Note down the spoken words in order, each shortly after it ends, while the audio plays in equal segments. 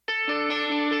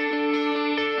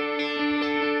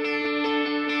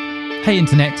Hey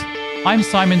Internet, I'm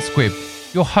Simon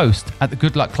Squibb, your host at the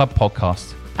Good Luck Club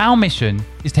podcast. Our mission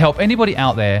is to help anybody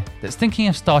out there that's thinking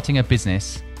of starting a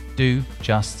business do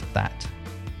just that.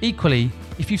 Equally,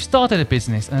 if you've started a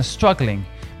business and are struggling,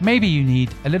 maybe you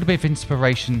need a little bit of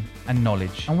inspiration and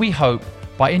knowledge. And we hope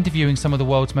by interviewing some of the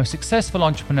world's most successful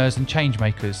entrepreneurs and change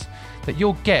makers that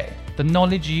you'll get the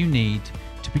knowledge you need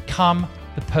to become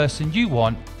the person you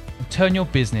want and turn your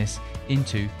business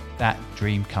into that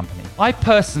dream company. I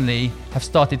personally have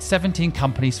started 17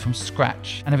 companies from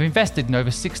scratch and have invested in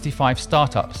over 65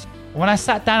 startups. When I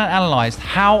sat down and analysed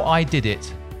how I did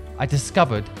it, I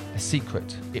discovered a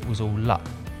secret. It was all luck.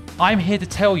 I'm here to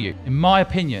tell you, in my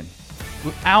opinion,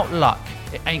 without luck,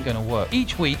 it ain't gonna work.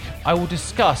 Each week, I will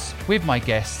discuss with my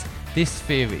guests this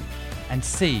theory and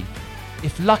see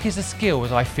if luck is a skill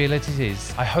as I feel it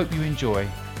is. I hope you enjoy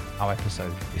our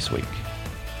episode this week.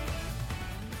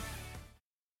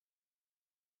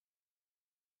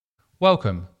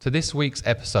 Welcome to this week's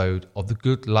episode of the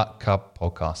Good Luck Club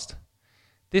podcast.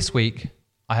 This week,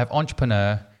 I have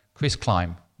entrepreneur Chris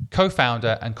Kyme,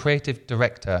 co-founder and creative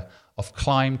director of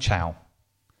Kymechow.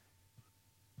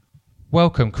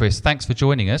 Welcome, Chris. Thanks for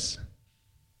joining us.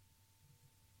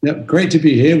 Yep, great to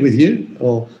be here with you,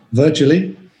 or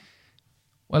virtually.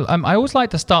 Well, I always like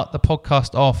to start the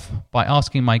podcast off by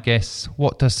asking my guests,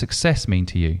 what does success mean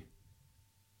to you?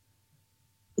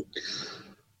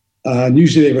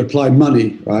 Usually they reply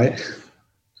money, right?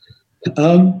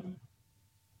 To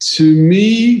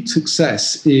me,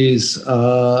 success is,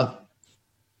 I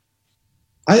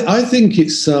think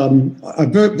it's, I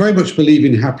very much believe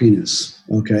in happiness,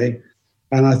 okay?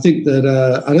 And I think that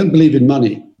I don't believe in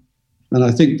money. And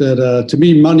I think that to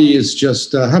me, money is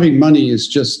just, having money is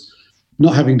just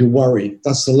not having to worry.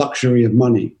 That's the luxury of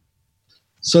money.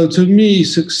 So to me,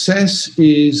 success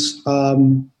is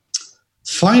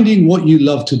finding what you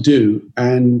love to do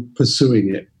and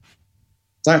pursuing it.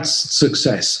 That's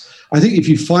success. I think if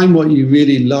you find what you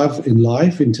really love in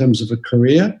life in terms of a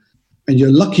career, and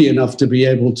you're lucky enough to be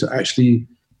able to actually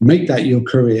make that your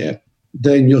career,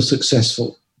 then you're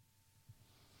successful.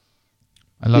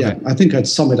 I love it. I think I'd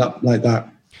sum it up like that.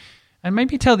 And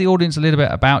maybe tell the audience a little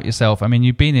bit about yourself. I mean,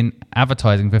 you've been in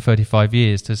advertising for 35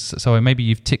 years, so maybe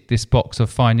you've ticked this box of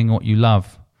finding what you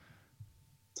love.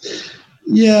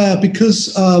 Yeah,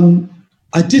 because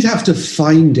I did have to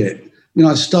find it. You know,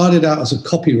 I started out as a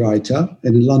copywriter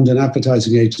in a London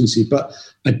advertising agency, but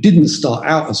I didn't start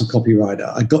out as a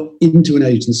copywriter. I got into an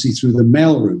agency through the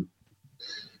mailroom.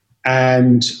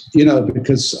 And, you know,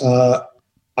 because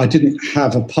I didn't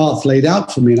have a path laid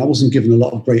out for me and I wasn't given a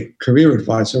lot of great career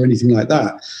advice or anything like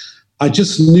that. I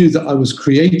just knew that I was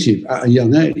creative at a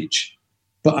young age,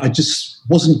 but I just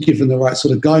wasn't given the right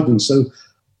sort of guidance.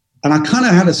 And I kind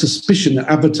of had a suspicion that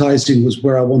advertising was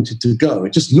where I wanted to go.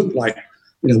 It just looked like,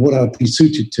 you know, what I would be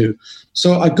suited to.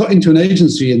 So I got into an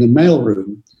agency in the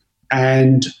mailroom,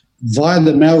 and via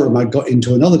the mailroom, I got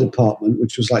into another department,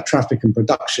 which was like traffic and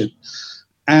production.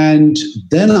 And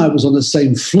then I was on the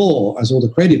same floor as all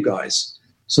the creative guys.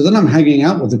 So then I'm hanging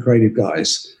out with the creative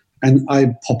guys, and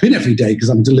I pop in every day because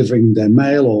I'm delivering their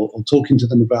mail or talking to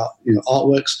them about, you know,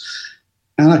 artworks.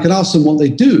 And I can ask them what they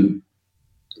do.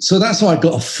 So that's how I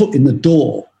got a foot in the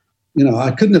door. You know,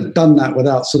 I couldn't have done that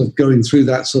without sort of going through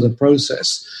that sort of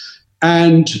process.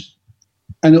 And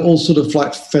it all sort of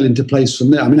like fell into place from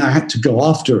there. I mean, I had to go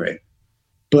after it,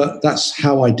 but that's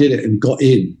how I did it and got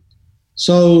in.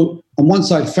 So, and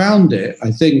once I found it,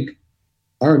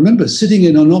 I remember sitting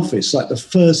in an office like the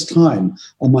first time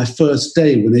on my first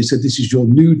day when they said, this is your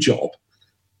new job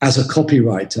as a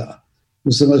copywriter. It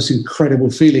was the most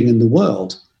incredible feeling in the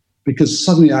world, because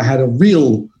suddenly I had a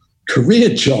real career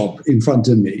job in front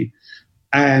of me,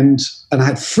 and I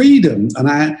had freedom,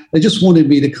 and they just wanted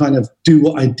me to kind of do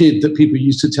what I did that people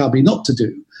used to tell me not to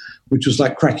do, which was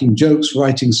like cracking jokes,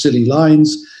 writing silly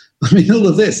lines. I mean, all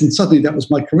of this, and suddenly that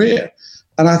was my career.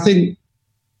 And I think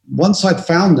once I'd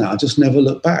found that, I just never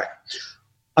looked back.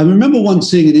 I remember once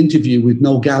seeing an interview with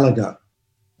Noel Gallagher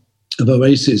of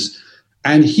Oasis,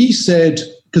 and he said,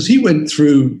 because he went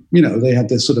through, you know, they had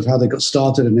this sort of how they got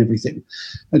started and everything.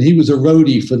 And he was a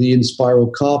roadie for the In-Spiral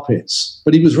Carpets,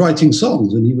 but he was writing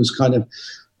songs, and he was kind of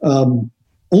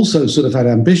also sort of had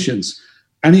ambitions.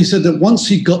 And he said that once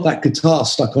he got that guitar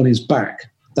stuck on his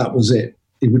back, that was it.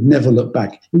 He would never look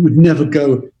back. It would never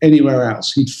go anywhere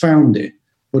else. He'd found it,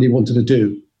 what he wanted to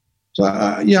do. So,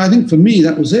 I think for me,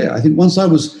 that was it. I think once I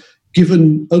was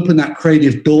open that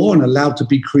creative door and allowed to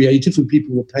be creative, and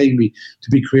people were paying me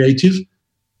to be creative,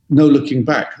 no looking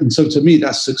back. And so to me,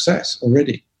 that's success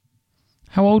already.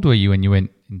 How old were you when you went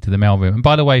into the mailroom? And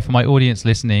by the way, for my audience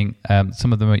listening,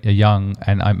 some of them are young,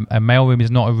 and a mailroom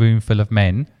is not a room full of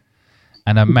men.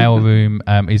 and a mailroom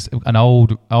is an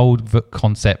old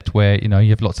concept where you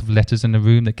have lots of letters in the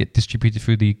room that get distributed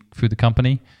through the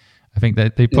company. I think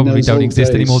that they probably don't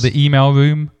exist anymore. The email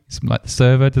room, it's like the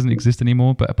server doesn't exist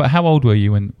anymore. But how old were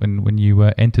you when you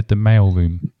entered the mail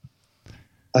room?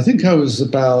 I think I was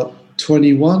about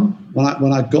 21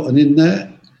 when I'd gotten in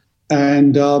there,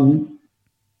 and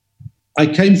I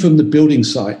came from the building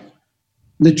site.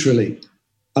 Literally,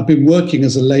 I've been working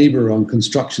as a labourer on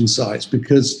construction sites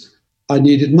because I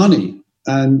needed money,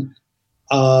 and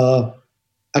I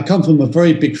come from a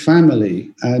very big family,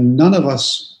 and none of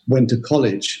us went to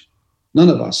college. None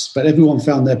of us, but everyone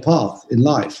found their path in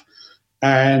life.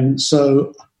 And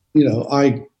so,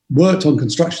 I worked on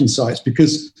construction sites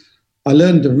because I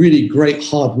learned a really great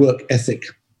hard work ethic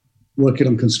working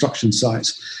on construction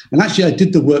sites. And actually, I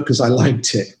did the work because I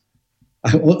liked it.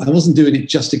 I wasn't doing it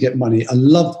just to get money. I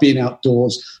loved being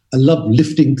outdoors. I loved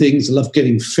lifting things. I loved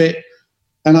getting fit.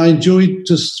 And I enjoyed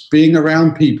just being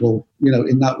around people,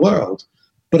 in that world.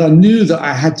 But I knew that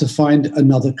I had to find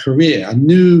another career. I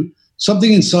knew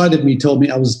something inside of me told me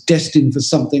I was destined for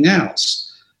something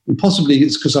else. And possibly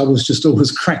it's because I was just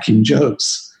always cracking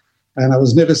jokes and I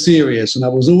was never serious and I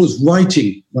was always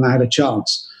writing when I had a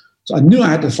chance. So I knew I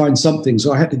had to find something.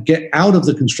 So I had to get out of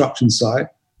the construction site.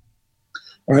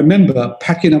 I remember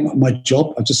packing up my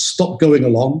job. I just stopped going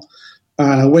along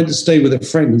and I went to stay with a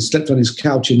friend and slept on his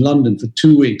couch in London for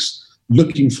 2 weeks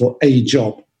looking for a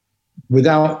job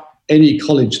without any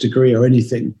college degree or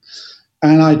anything.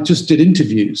 And I just did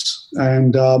interviews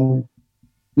and,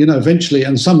 eventually,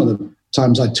 and some of the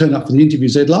times I'd turn up for the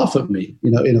interviews, they'd laugh at me,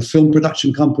 in a film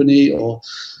production company or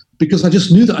because I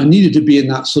just knew that I needed to be in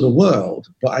that sort of world,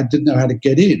 but I didn't know how to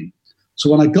get in. So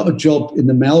when I got a job in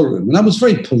the mailroom, and I was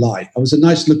very polite, I was a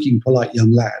nice looking, polite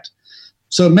young lad.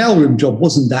 So a mailroom job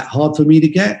wasn't that hard for me to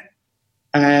get.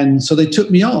 And so they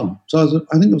took me on. So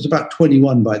I think I was about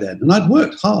 21 by then. And I'd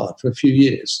worked hard for a few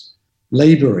years,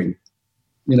 labouring,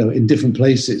 in different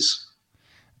places.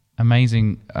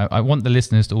 Amazing. I want the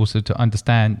listeners to also to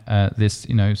understand this,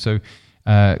 so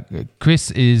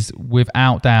Chris is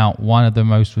without doubt one of the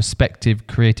most respected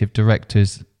creative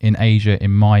directors in Asia,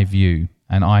 in my view.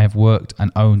 And I have worked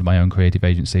and owned my own creative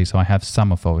agency, so I have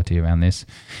some authority around this.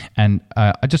 And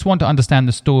I just want to understand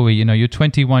the story. You're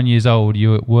 21 years old.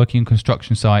 You're working on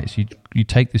construction sites. You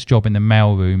take this job in the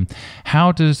mailroom.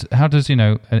 How does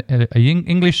a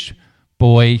English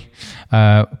boy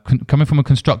coming from a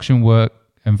construction work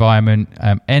environment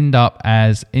end up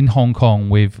as in Hong Kong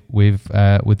with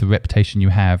the reputation you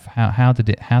have? How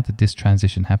did this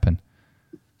transition happen?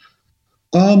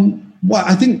 Well,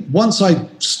 I think once I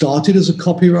started as a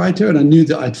copywriter and I knew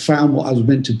that I'd found what I was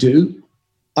meant to do,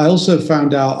 I also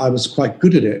found out I was quite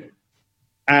good at it.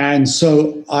 And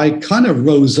so I kind of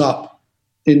rose up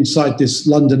inside this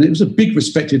London. It was a big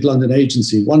respected London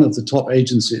agency, one of the top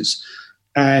agencies.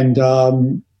 And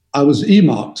I was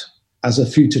earmarked as a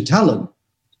future talent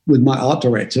with my art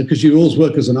director, because you always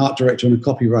work as an art director and a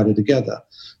copywriter together.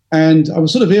 And I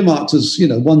was sort of earmarked as,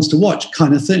 ones to watch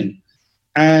kind of thing.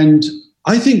 And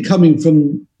I think coming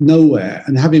from nowhere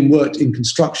and having worked in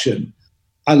construction,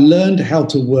 I learned how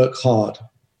to work hard.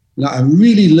 I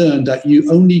really learned that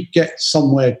you only get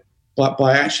somewhere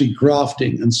by actually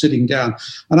grafting and sitting down.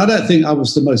 And I don't think I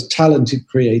was the most talented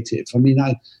creative. I mean,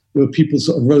 there were people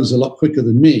sort of rose a lot quicker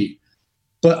than me.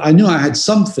 But I knew I had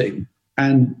something,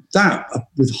 and that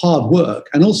with hard work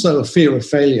and also a fear of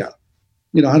failure.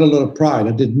 I had a lot of pride.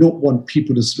 I did not want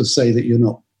people to sort of say that you're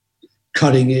not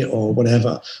cutting it or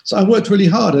whatever. So I worked really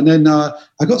hard. And then I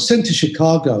got sent to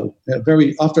Chicago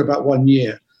after about 1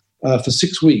 year for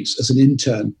 6 weeks as an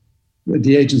intern at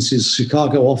the agency's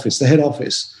Chicago office, the head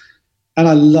office. And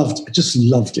I just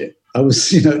loved it. I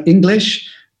was,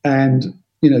 English, and,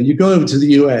 you go over to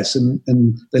the US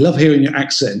and they love hearing your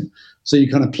accent. So you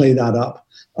kind of play that up.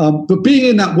 But being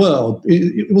in that world,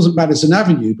 it wasn't Madison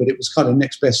Avenue, but it was kind of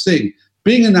next best thing.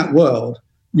 Being in that world,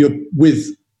 you're with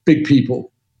big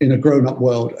people in a grown-up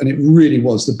world, and it really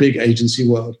was the big agency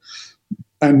world.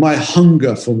 And my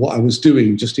hunger for what I was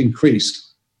doing just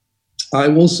increased. I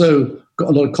also got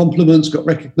a lot of compliments, got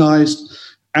recognized,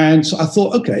 and so I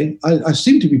thought, okay, I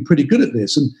seem to be pretty good at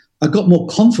this, and I got more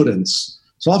confidence.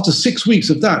 So after 6 weeks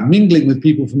of that, mingling with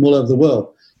people from all over the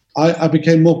world, I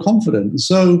became more confident. And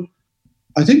so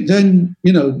I think then,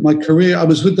 my career, I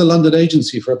was with the London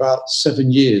agency for about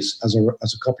 7 years as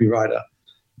a copywriter,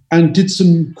 and did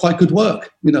some quite good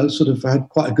work, sort of had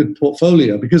quite a good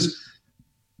portfolio, because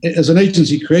as an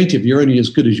agency creative, you're only as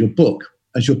good as your book,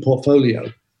 as your portfolio.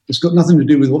 It's got nothing to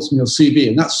do with what's in your CV.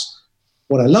 And that's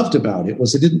what I loved about it,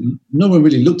 was no one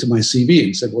really looked at my CV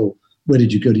and said, well, where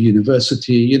did you go to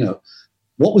university?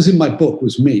 What was in my book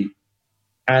was me.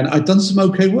 And I'd done some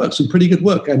okay work, some pretty good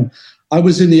work. And I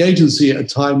was in the agency at a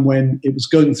time when it was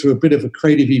going through a bit of a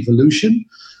creative evolution.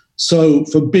 So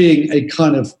from being a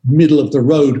kind of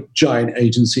middle-of-the-road giant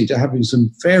agency to having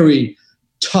some very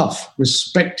tough,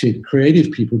 respected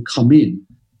creative people come in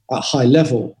at high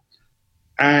level.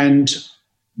 And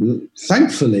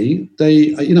thankfully,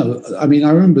 I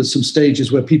remember some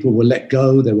stages where people were let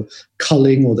go, they were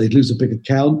culling or they'd lose a big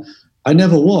account. I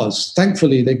never was.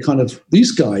 Thankfully,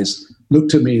 these guys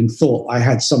looked at me and thought I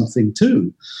had something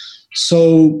too.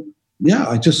 So, yeah,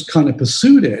 I just kind of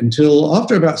pursued it until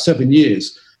after about 7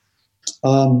 years,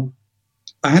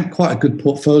 I had quite a good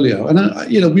portfolio. And,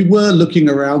 we were looking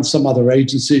around some other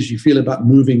agencies. You feel about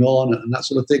moving on and that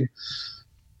sort of thing.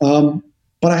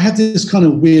 But I had this kind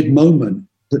of weird moment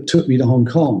that took me to Hong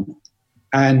Kong.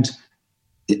 And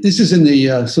this is in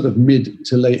the sort of mid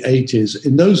to late 80s.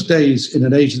 In those days, in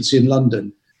an agency in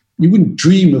London, you wouldn't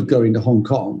dream of going to Hong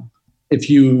Kong if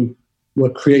you were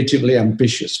creatively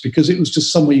ambitious, because it was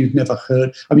just somewhere you'd never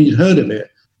heard. I mean, you'd heard of it,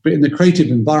 but in the creative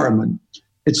environment,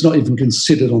 it's not even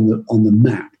considered on the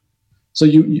map. So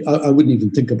I wouldn't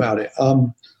even think about it.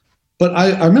 But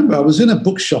I remember I was in a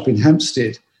bookshop in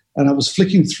Hampstead, and I was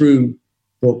flicking through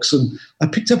books, and I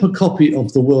picked up a copy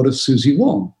of The World of Susie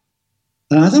Wong.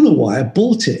 And I don't know why I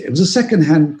bought it. It was a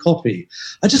second-hand copy.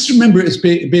 I just remember it as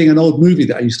being an old movie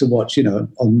that I used to watch,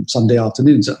 on Sunday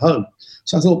afternoons at home.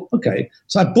 So I thought, okay.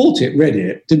 So I bought it, read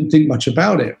it, didn't think much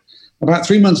about it. About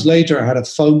 3 months later, I had a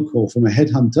phone call from a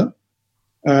headhunter.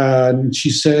 And she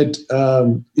said,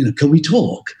 can we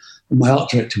talk? And my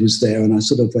art director was there, and I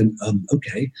sort of went,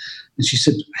 okay. And she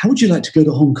said, how would you like to go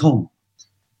to Hong Kong?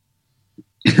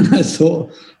 And I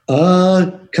thought,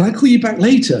 can I call you back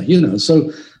later?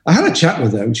 So I had a chat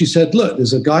with her, and she said, look,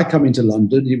 there's a guy coming to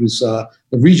London. He was the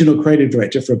regional creative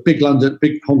director for a big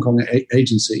Hong Kong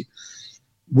agency.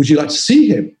 Would you like to see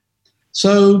him?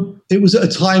 So it was at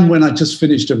a time when I just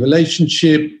finished a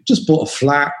relationship, just bought a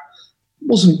flat,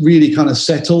 wasn't really kind of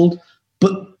settled,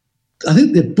 but I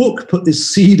think the book put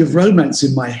this seed of romance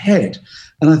in my head.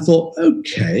 And I thought,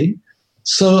 okay.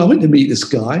 So I went to meet this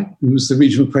guy who was the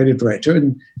regional creative director,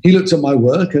 and he looked at my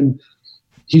work and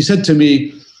he said to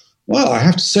me, well, I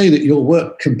have to say that your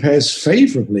work compares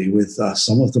favorably with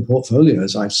some of the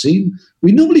portfolios I've seen.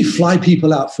 We normally fly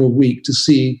people out for a week to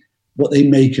see what they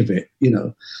make of it,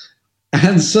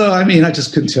 And so, I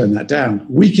just couldn't turn that down.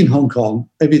 Week in Hong Kong,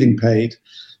 everything paid.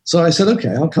 So I said,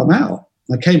 okay, I'll come out.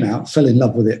 I came out, fell in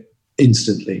love with it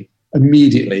instantly,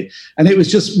 immediately. And it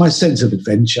was just my sense of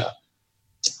adventure.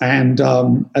 And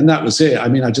that was it.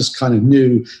 I just kind of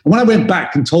knew. And when I went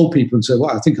back and told people and said,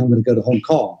 well, I think I'm going to go to Hong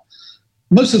Kong,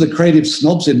 most of the creative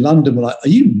snobs in London were like, are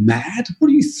you mad? What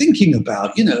are you thinking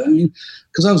about?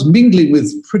 Because I was mingling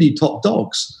with pretty top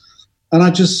dogs. And I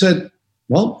just said,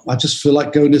 well, I just feel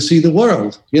like going to see the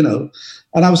world,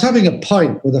 And I was having a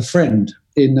pint with a friend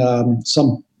in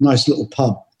some nice little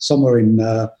pub somewhere in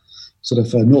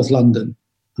North London.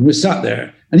 And we sat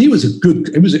there, and he was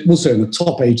also in a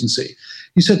top agency.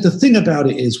 He said, the thing about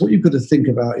it is, what you've got to think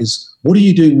about is, what are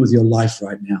you doing with your life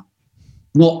right now?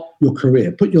 Not your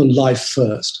career. Put your life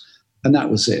first. And that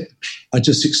was it. I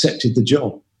just accepted the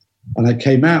job. And I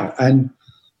came out, and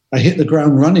I hit the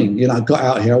ground running. I got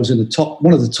out here. I was in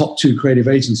one of the top 2 creative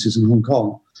agencies in Hong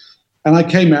Kong. And I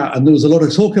came out, and there was a lot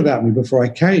of talk about me before I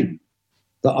came,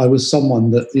 that I was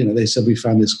someone that, they said, we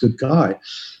found this good guy.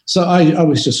 So I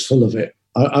was just full of it.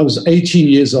 I was 18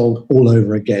 years old all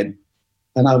over again.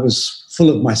 And I was full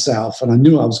of myself, and I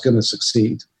knew I was going to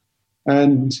succeed.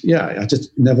 And yeah, I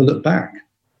just never looked back.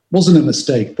 Wasn't a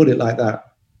mistake, put it like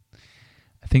that.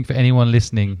 I think for anyone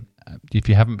listening, if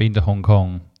you haven't been to Hong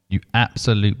Kong, you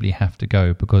absolutely have to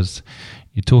go, because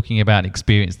you're talking about an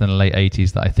experience in the late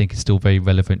 80s that I think is still very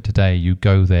relevant today. You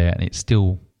go there and it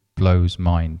still blows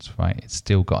minds, right? It's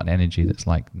still got an energy that's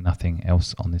like nothing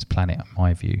else on this planet, in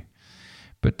my view.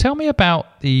 But tell me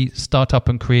about the startup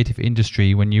and creative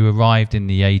industry when you arrived in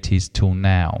the 80s till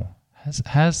now.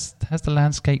 Has the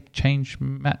landscape changed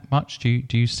much? Do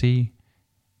you see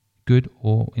good,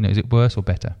 or is it worse or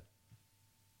better?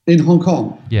 In Hong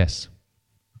Kong? Yes.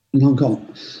 In Hong Kong.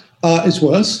 It's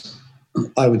worse,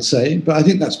 I would say, but I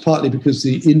think that's partly because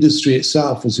the industry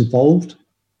itself has evolved.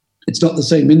 It's not the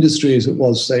same industry as it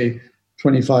was, say,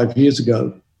 25 years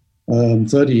ago,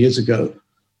 30 years ago.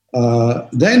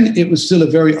 Then it was still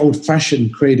a very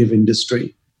old-fashioned creative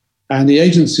industry, and the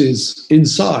agencies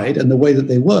inside and the way that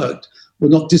they worked were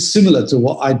not dissimilar to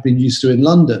what I'd been used to in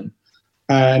London.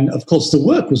 And, of course, the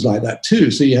work was like that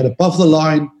too. So you had above the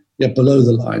line, you had below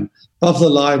the line. Above the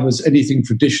line was anything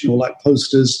traditional like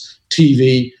posters,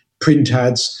 TV, print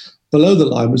ads. Below the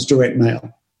line was direct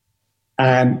mail.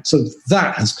 And so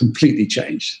that has completely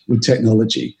changed with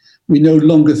technology. We no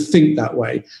longer think that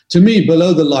way. To me,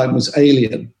 below the line was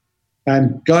alien.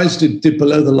 And guys did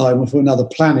below the line were from another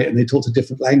planet and they talked a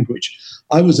different language.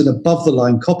 I was an above the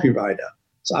line copywriter.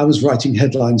 So I was writing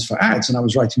headlines for ads and I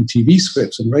was writing TV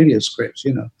scripts and radio scripts,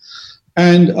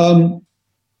 And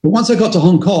but once I got to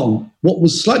Hong Kong, what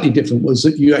was slightly different was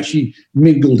that you actually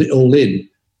mingled it all in.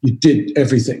 You did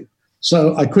everything.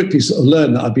 So I quickly sort of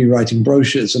learned that I'd be writing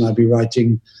brochures and I'd be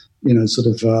writing,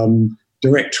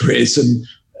 directories and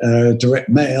direct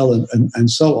mail and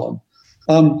so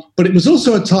on. But it was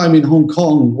also a time in Hong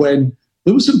Kong when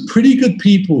there were some pretty good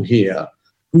people here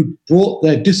who brought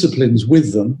their disciplines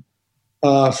with them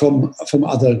from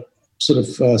other sort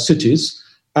of cities,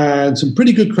 and some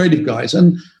pretty good creative guys.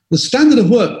 And the standard of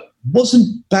work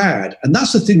wasn't bad. And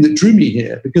that's the thing that drew me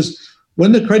here, because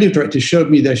when the creative director showed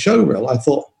me their show reel, I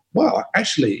thought, wow,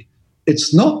 actually,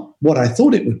 it's not what I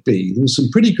thought it would be. There was some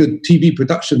pretty good TV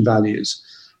production values.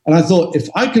 And I thought, if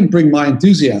I can bring my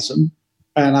enthusiasm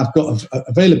and I've got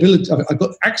availability, I've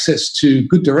got access to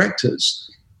good directors,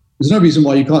 there's no reason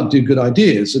why you can't do good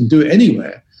ideas and do it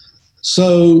anywhere.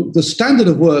 So the standard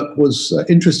of work was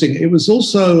interesting. It was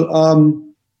also,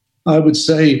 I would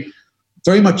say,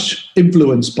 very much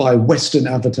influenced by Western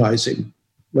advertising,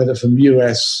 whether from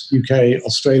US, UK,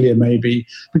 Australia maybe,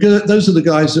 because those are the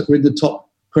guys that were in the top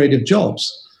creative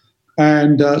jobs.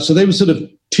 And so they were sort of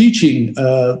teaching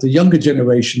the younger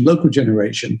generation, local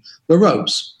generation, the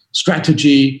ropes,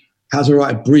 strategy, how to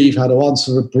write a brief, how to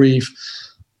answer a brief.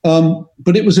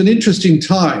 But it was an interesting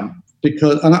time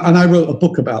because, and I wrote a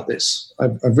book about this.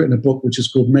 I've written a book which is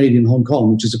called Made in Hong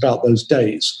Kong, which is about those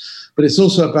days. But it's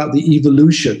also about the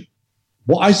evolution.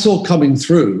 What I saw coming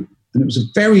through, and it was a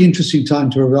very interesting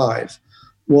time to arrive,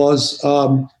 was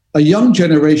a young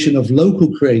generation of local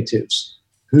creatives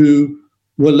who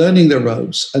were learning the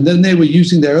ropes, and then they were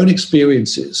using their own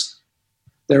experiences,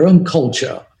 their own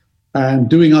culture, and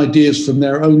doing ideas from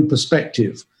their own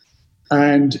perspective,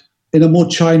 and in a more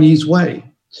Chinese way.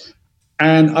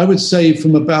 And I would say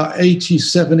from about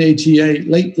 87, 88,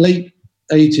 late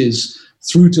 80s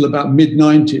through till about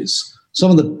mid-90s, some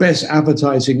of the best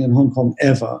advertising in Hong Kong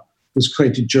ever was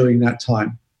created during that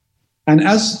time. And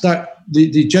as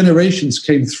the generations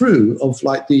came through of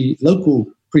like the local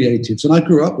creatives, and I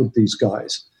grew up with these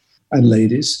guys and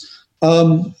ladies,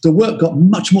 the work got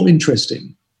much more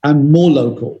interesting and more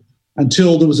local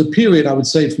until there was a period, I would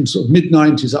say, from sort of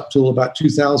mid-90s up till about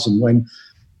 2000 when,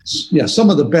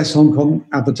 some of the best Hong Kong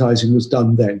advertising was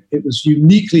done then. It was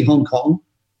uniquely Hong Kong,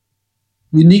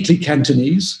 uniquely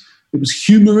Cantonese. It was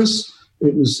humorous.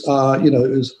 It was, it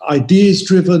was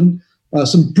ideas-driven.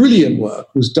 Some brilliant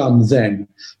work was done then.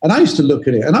 And I used to look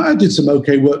at it, and I did some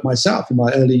okay work myself in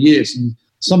my early years, and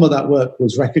some of that work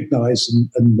was recognized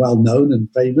and well-known and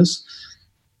famous.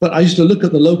 But I used to look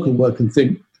at the local work and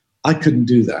think, I couldn't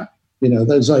do that.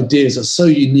 Those ideas are so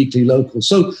uniquely local.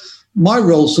 So my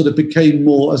role sort of became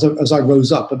more, as I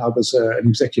rose up and I was an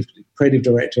executive creative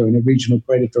director and a regional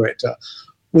creative director,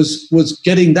 was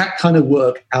getting that kind of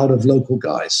work out of local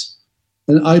guys.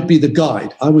 And I'd be the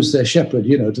guide. I was their shepherd,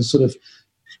 to sort of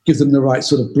give them the right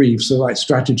sort of briefs, the right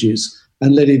strategies,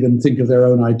 and letting them think of their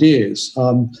own ideas.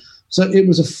 So it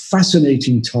was a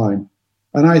fascinating time.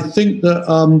 And I think that,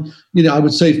 I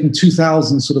would say from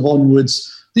 2000 sort of onwards,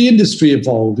 the industry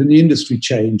evolved and the industry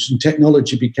changed and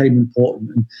technology became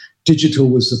important and digital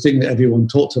was the thing that everyone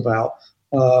talked about.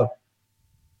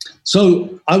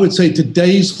 So I would say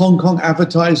today's Hong Kong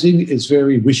advertising is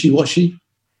very wishy-washy,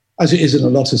 as it is in a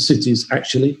lot of cities,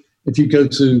 actually. If you go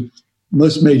to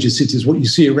most major cities, what you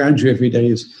see around you every day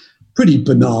is pretty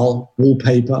banal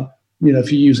wallpaper.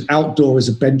 If you use outdoor as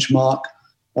a benchmark,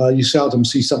 you seldom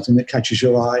see something that catches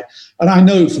your eye. And I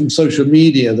know from social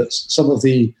media that some of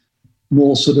the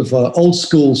more sort of old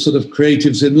school sort of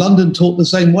creatives in London talk the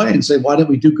same way and say, why don't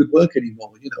we do good work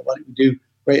anymore? Why don't we do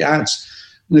great ads?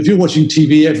 And if you're watching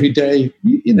TV every day,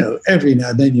 every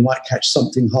now and then you might catch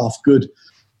something half good,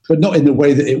 but not in the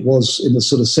way that it was in the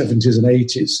sort of 70s and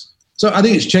 80s. So I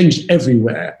think it's changed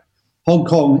everywhere. Hong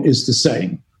Kong is the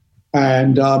same.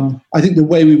 And I think the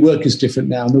way we work is different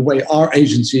now, and the way our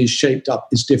agency is shaped up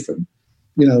is different.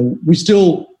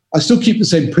 I still keep the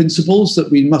same principles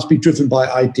that we must be driven by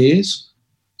ideas.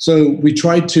 So we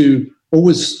try to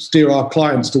always steer our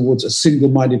clients towards a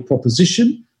single-minded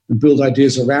proposition and build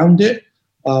ideas around it.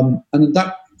 And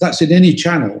that's in any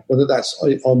channel, whether that's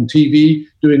on TV,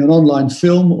 doing an online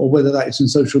film, or whether that is in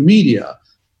social media.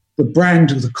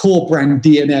 The core brand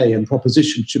DNA and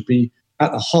proposition should be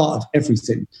at the heart of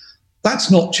everything.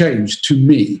 That's not changed to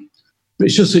me. But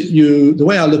it's just that the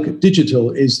way I look at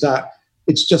digital is that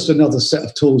it's just another set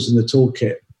of tools in the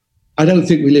toolkit. I don't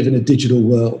think we live in a digital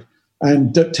world.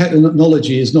 And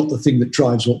technology is not the thing that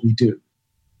drives what we do.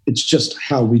 It's just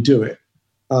how we do it.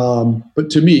 But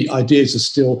to me,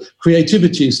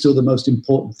 creativity is still the most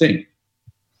important thing.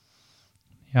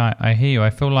 Yeah, I hear you. I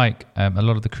feel like a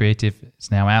lot of the creative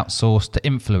is now outsourced to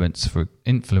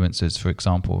influencers, for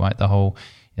example, right? The whole,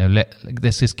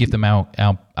 let's just give them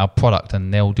our product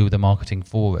and they'll do the marketing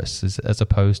for us, as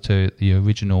opposed to the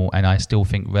original, and I still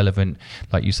think relevant,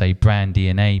 like you say, brand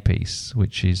DNA piece,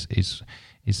 which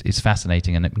is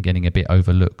fascinating and getting a bit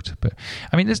overlooked. But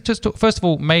I mean, let's just talk, first of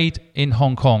all, made in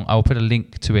Hong Kong. I will put a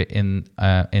link to it in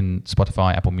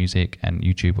Spotify, Apple Music, and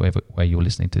YouTube, where you're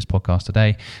listening to this podcast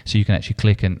today, so you can actually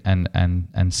click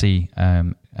and see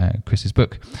Chris's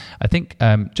book. I think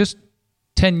just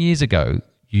 10 years ago,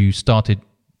 you started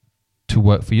to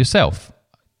work for yourself,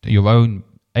 your own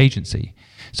agency.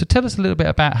 So tell us a little bit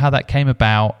about how that came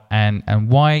about, and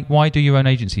why do your own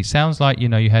agency? Sounds like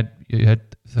you had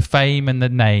the fame and the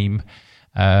name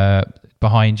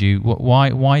behind you.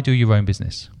 Why do your own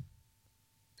business?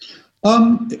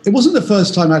 It wasn't the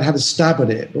first time I'd had a stab at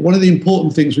it, but one of the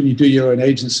important things when you do your own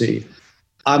agency,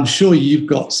 I'm sure you've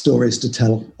got stories to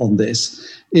tell on this,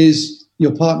 is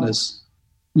your partners.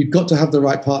 You've got to have the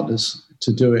right partners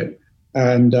to do it.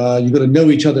 And you've got to know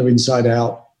each other inside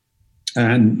out,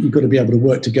 and you've got to be able to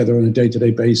work together on a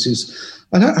day-to-day basis.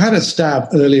 I had a stab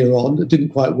earlier on that didn't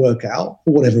quite work out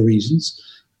for whatever reasons.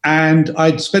 And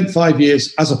I'd spent 5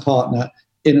 years as a partner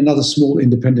in another small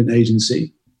independent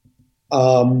agency.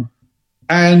 And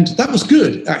that was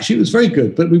good, actually. It was very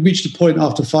good. But we reached a point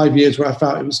after 5 years where I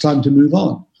felt it was time to move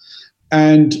on.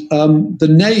 And the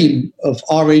name of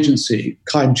our agency,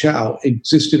 Kymechow,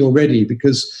 existed already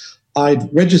because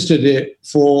I'd registered it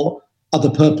for other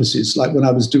purposes. Like when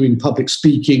I was doing public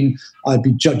speaking, I'd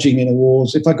be judging in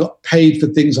awards. If I got paid for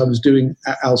things I was doing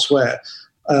elsewhere,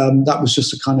 that was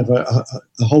just a kind of a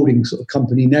holding sort of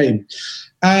company name.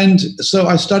 And so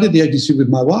I started the agency with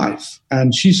my wife,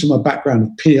 and she's from a background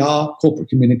of PR, corporate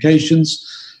communications.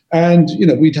 And,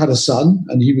 we'd had a son,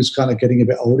 and he was kind of getting a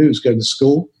bit older. He was going to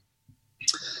school.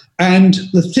 And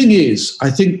the thing is, I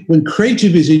think when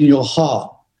creative is in your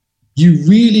heart, you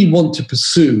really want to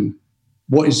pursue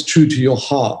what is true to your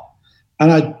heart.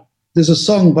 And there's a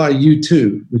song by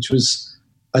U2, which was,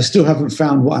 I still haven't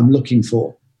found what I'm looking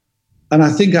for. And I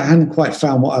think I hadn't quite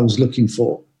found what I was looking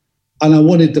for. And I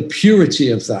wanted the purity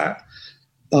of that.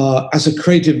 As a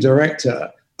creative director,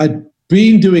 I'd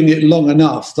been doing it long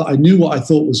enough that I knew what I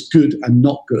thought was good and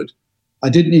not good. I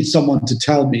didn't need someone to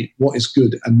tell me what is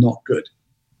good and not good.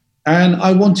 And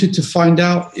I wanted to find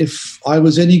out if I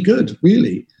was any good,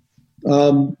 really.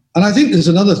 And I think there's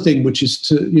another thing, which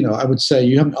is I would say,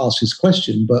 you haven't asked this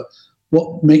question, but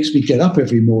what makes me get up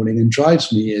every morning and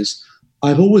drives me is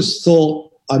I've always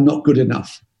thought I'm not good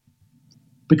enough.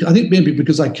 Because I think maybe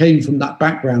because I came from that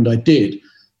background I did,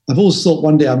 I've always thought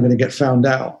one day I'm going to get found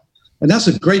out. And that's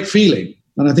a great feeling.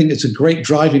 And I think it's a great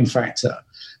driving factor.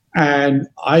 And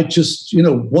I just,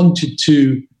 wanted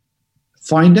to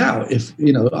find out if,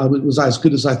 I was as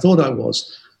good as I thought I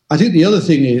was. I think the other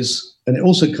thing is, and it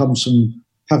also comes from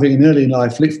having an early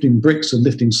life lifting bricks and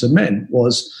lifting cement,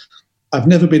 was I've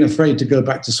never been afraid to go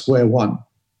back to square one.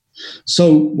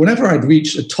 So whenever I'd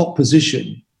reached a top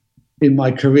position in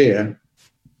my career,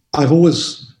 I've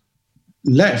always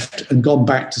left and gone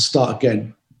back to start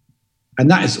again. And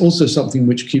that is also something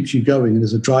which keeps you going and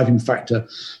is a driving factor.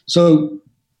 So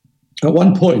at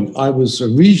one point, I was a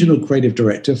regional creative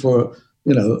director for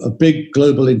a big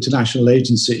global international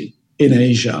agency in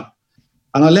Asia.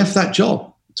 And I left that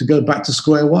job to go back to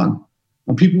square one.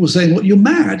 And people were saying, well, you're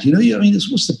mad.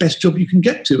 What's the best job you can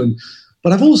get to?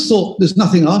 But I've always thought there's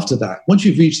nothing after that. Once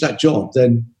you've reached that job,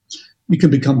 then you can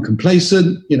become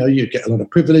complacent. You get a lot of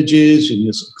privileges and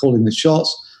you're sort of calling the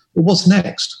shots. Well, what's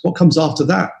next? What comes after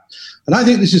that? And I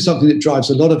think this is something that drives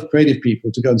a lot of creative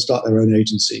people to go and start their own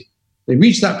agency. They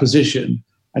reach that position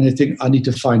and they think, I need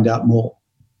to find out more,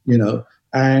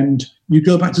 and you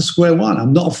go back to square one.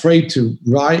 I'm not afraid to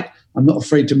write. I'm not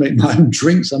afraid to make my own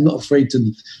drinks. I'm not afraid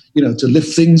to, to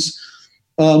lift things,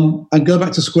 and go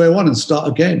back to square one and start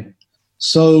again.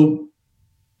 So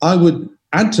I would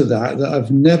add to that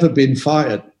I've never been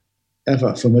fired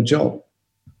ever from a job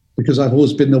because I've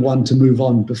always been the one to move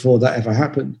on before that ever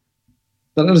happened.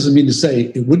 But that doesn't mean to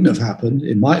say it wouldn't have happened.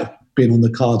 It might have been on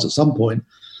the cards at some point,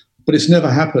 but it's never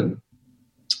happened.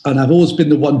 And I've always been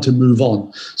the one to move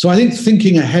on. So I think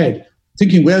thinking ahead,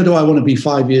 thinking where do I want to be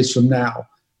 5 years from now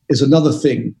is another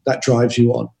thing that drives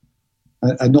you on,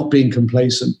 and not being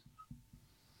complacent.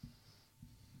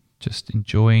 Just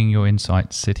enjoying your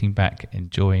insights, sitting back,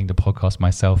 enjoying the podcast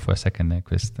myself for a second there,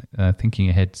 Chris. Thinking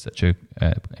ahead, such a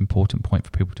important point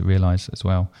for people to realise as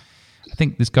well. I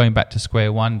think this going back to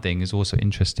square one thing is also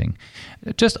interesting.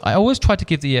 I always try to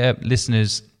give the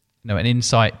listeners, an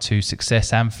insight to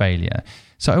success and failure.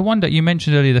 So I wonder, you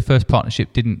mentioned earlier the first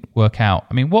partnership didn't work out.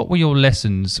 I mean, what were your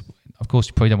lessons? Of course,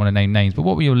 you probably don't want to name names, but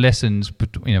what were your lessons,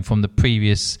 from the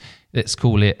previous, let's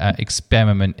call it,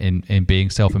 experiment in being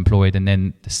self-employed, and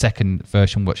then the second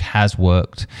version, which has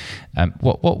worked?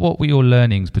 What were your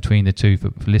learnings between the two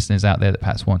for listeners out there that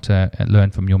perhaps want to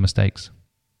learn from your mistakes?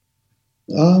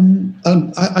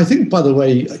 I think, by the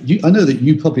way, I know that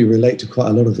you probably relate to quite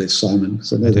a lot of this, Simon,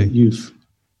 because I know that you've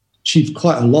achieved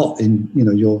quite a lot in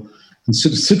your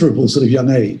considerable sort of young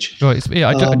age. Right.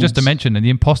 Just to mention, and the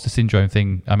imposter syndrome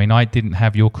thing, I mean, I didn't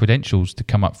have your credentials to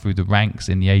come up through the ranks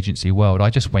in the agency world.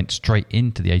 I just went straight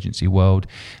into the agency world,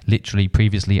 literally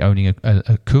previously owning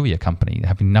a courier company,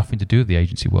 having nothing to do with the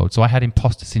agency world. So I had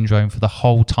imposter syndrome for the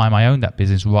whole time I owned that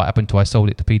business, right up until I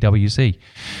sold it to PwC.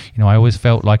 I always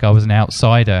felt like I was an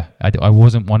outsider. I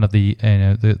wasn't one of the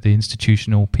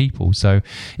institutional people. So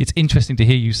it's interesting to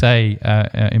hear you say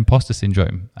imposter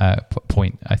syndrome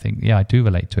point. I think, I do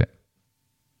relate to it.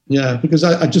 Yeah, because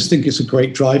I just think it's a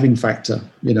great driving factor,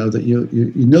 that you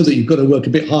know that you've got to work a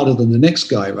bit harder than the next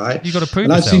guy, right? You've got to prove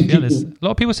yourself. A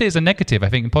lot of people see it as a negative. I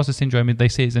think imposter syndrome, they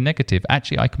see it as a negative.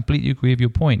 Actually, I completely agree with your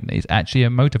point. It's actually a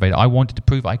motivator. I wanted to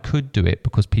prove I could do it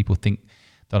because people think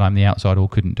that I'm the outsider or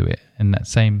couldn't do it. And that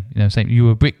same, you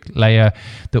were a bricklayer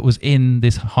that was in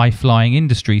this high-flying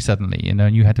industry suddenly,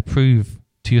 and you had to prove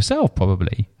to yourself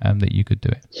probably that you could do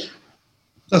it.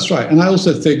 That's right. And I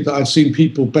also think that I've seen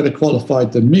people better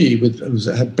qualified than me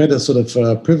had better sort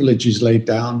of privileges laid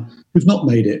down who've not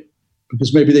made it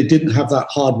because maybe they didn't have that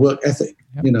hard work ethic,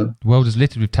 The world is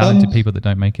littered with talented people that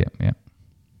don't make it,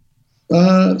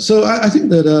 So I think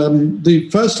that the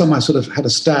first time I sort of had a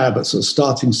stab at sort of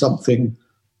starting something,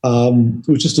 it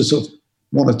was just a sort of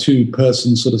one or two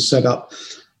person sort of setup.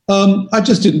 I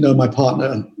just didn't know my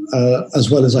partner as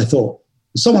well as I thought.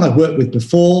 Someone I've worked with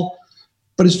before,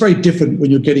 but it's very different when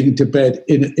you're getting into bed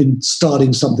in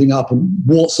starting something up and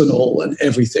warts and all and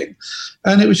everything.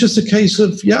 And it was just a case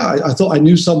of, I thought I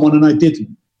knew someone and I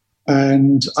didn't.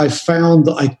 And I found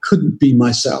that I couldn't be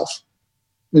myself.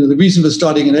 The reason for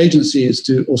starting an agency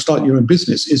or starting your own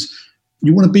business is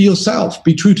you want to be yourself,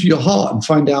 be true to your heart and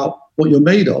find out what you're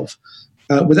made of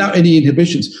without any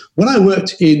inhibitions. When I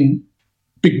worked in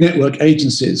big network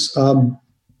agencies,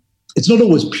 it's not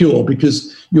always pure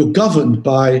because you're governed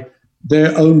by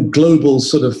their own global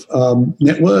sort of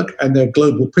network and their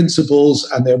global principles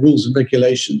and their rules and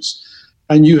regulations.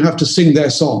 And you have to sing their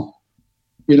song.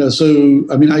 So,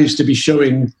 I mean, I used to be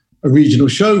showing a regional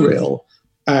show reel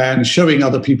and showing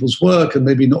other people's work, and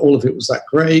maybe not all of it was that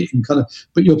great, and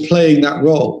but you're playing that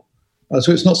role.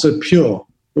 So it's not so pure.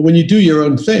 But when you do your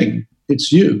own thing,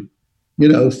 it's you.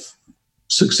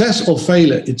 Success or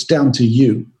failure, it's down to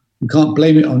you. You can't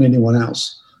blame it on anyone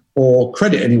else or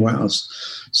credit anyone else.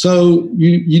 So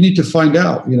you need to find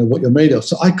out, what you're made of.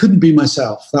 So I couldn't be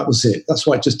myself. That was it. That's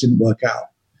why it just didn't work out.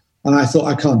 And I thought,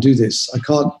 I can't do this. I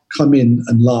can't come in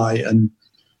and lie and,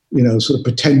 sort of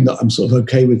pretend that I'm sort of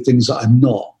okay with things that I'm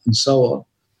not and so on.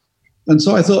 And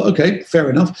so I thought, okay, fair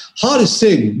enough. Hardest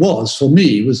thing for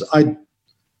me was I'd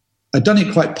done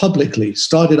it quite publicly,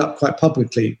 started up quite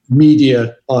publicly,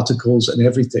 media articles and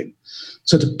everything.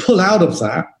 So to pull out of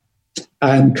that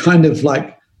and kind of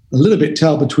like a little bit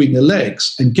tail between the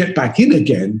legs and get back in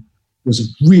again was a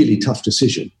really tough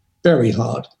decision, very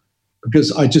hard,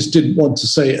 because I just didn't want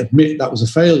to admit that was a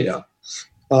failure.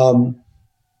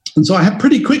 And so I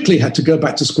pretty quickly had to go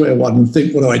back to square one and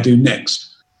think, what do I do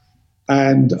next?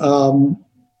 And I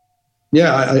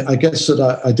guess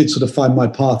that I did sort of find my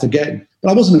path again.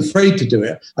 But I wasn't afraid to do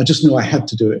it. I just knew I had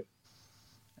to do it.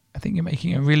 I think you're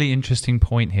making a really interesting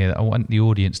point here that I want the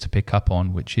audience to pick up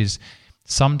on, which is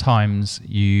sometimes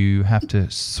you have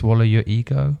to swallow your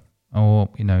ego or,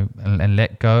 and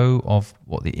let go of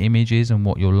what the image is and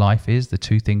what your life is. The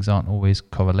two things aren't always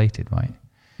correlated, right?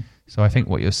 So I think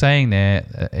what you're saying there,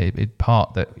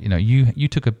 part that,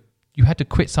 you had to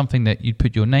quit something that you'd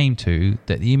put your name to,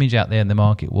 that the image out there in the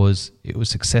market it was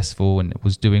successful and it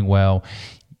was doing well,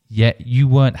 yet you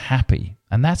weren't happy.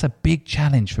 And that's a big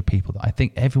challenge for people that I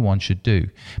think everyone should do,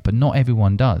 but not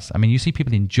everyone does. I mean, you see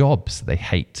people in jobs that they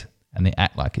hate and they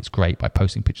act like it's great by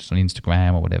posting pictures on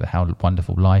Instagram or whatever, how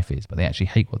wonderful life is, but they actually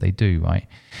hate what they do, right?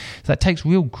 So that takes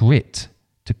real grit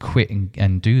to quit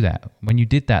and do that. When you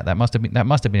did that, that must have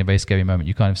been a very scary moment.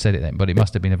 You kind of said it then, but it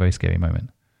must have been a very scary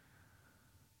moment.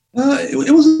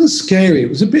 It wasn't scary. It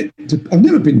was a bit. I've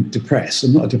never been depressed.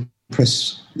 I'm not a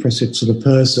impressive sort of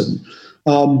person.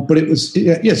 But it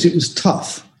was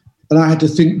tough. And I had to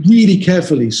think really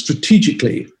carefully,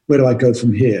 strategically, where do I go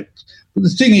from here? But the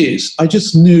thing is, I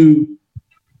just knew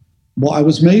what I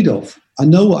was made of. I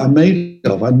know what I'm made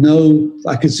of. I know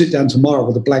I could sit down tomorrow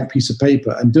with a blank piece of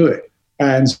paper and do it.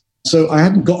 And so I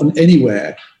hadn't gotten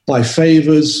anywhere by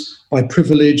favors, by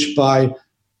privilege, I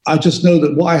just know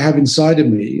that what I have inside of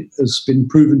me has been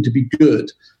proven to be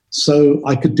good. So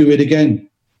I could do it again,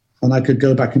 and I could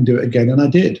go back and do it again, and I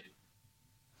did.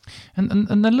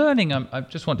 And the learning, I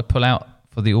just want to pull out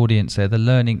for the audience there, the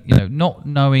learning, not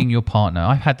knowing your partner.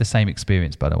 I've had the same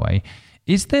experience, by the way.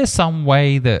 Is there some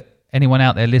way that anyone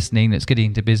out there listening that's getting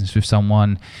into business with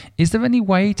someone, is there any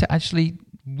way to actually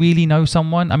really know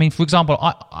someone? I mean, for example,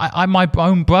 I my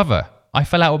own brother, I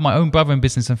fell out with my own brother in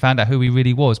business and found out who he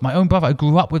really was. My own brother, I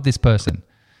grew up with this person.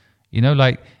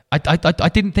 I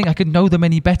didn't think I could know them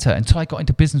any better until I got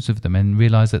into business with them and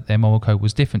realized that their moral code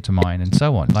was different to mine and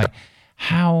so on. Like,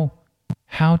 how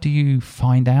do you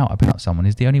find out about someone?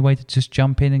 Is the only way to just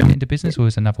jump in and get into business, or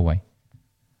is there another way?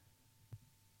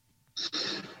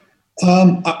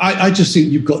 I just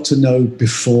think you've got to know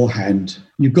beforehand.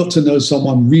 You've got to know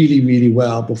someone really, really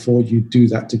well before you do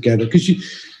that together. Because,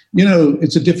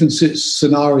 it's a different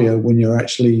scenario when you're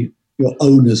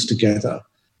owners together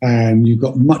and you've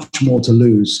got much more to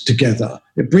lose together.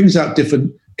 It brings out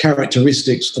different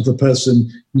characteristics of the person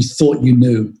you thought you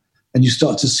knew, and you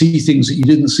start to see things that you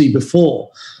didn't see before.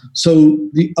 So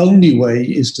the only way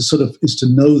is to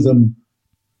know them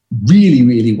really,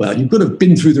 really well. You've got to have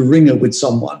been through the ringer with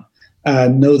someone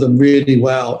and know them really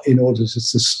well in order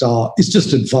to start. It's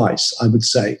just advice, I would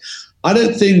say. I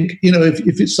don't think,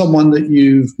 if it's someone that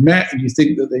you've met and you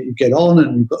think that you get on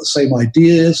and you've got the same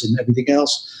ideas and everything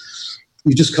else,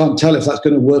 you just can't tell if that's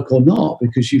going to work or not,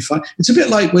 because you find it's a bit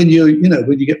like when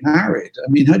you get married.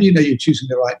 I mean, how do you know you're choosing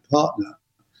the right partner?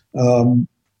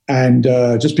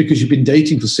 Just because you've been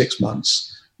dating for 6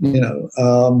 months, there's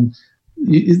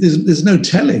no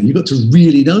telling. You've got to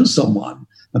really know someone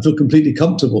and feel completely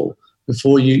comfortable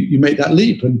before you make that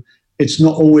leap. And it's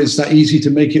not always that easy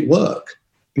to make it work,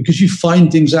 because you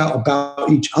find things out about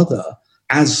each other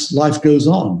as life goes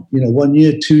on, 1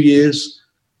 year, 2 years.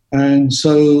 And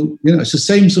so, it's the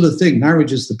same sort of thing.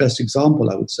 Marriage is the best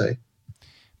example, I would say.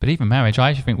 But even marriage, I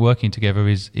actually think working together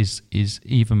is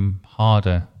even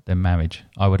harder than marriage,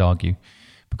 I would argue.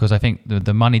 Because I think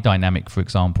the money dynamic, for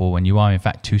example, when you are in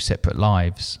fact two separate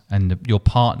lives and your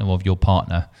partner of your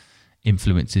partner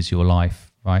influences your life,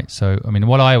 right? So, I mean,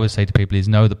 what I always say to people is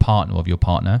know the partner of your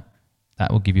partner. That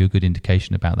will give you a good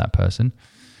indication about that person.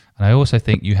 And I also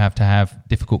think you have to have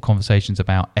difficult conversations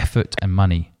about effort and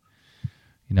money.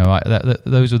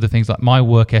 Those are the things like my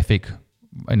work ethic,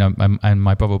 and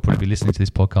my brother will probably be listening to this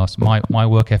podcast. My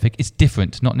work ethic is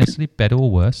different, not necessarily better or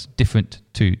worse, different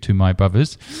to my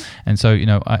brother's. And so,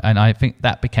 I think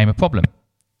that became a problem.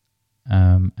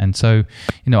 And so,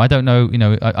 I don't know,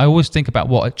 I always think about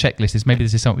what a checklist is. Maybe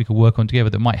this is something we could work on together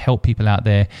that might help people out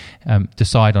there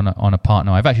decide on a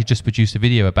partner. I've actually just produced a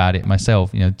video about it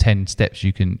myself, 10 steps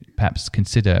you can perhaps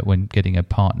consider when getting a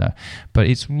partner. But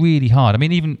it's really hard. I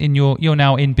mean, even you're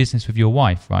now in business with your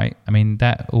wife, right? I mean,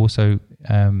 that also,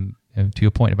 to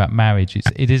your point about marriage,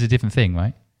 it is a different thing,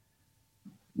 right?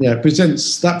 Yeah, it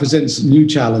presents new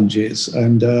challenges.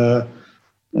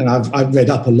 And I've read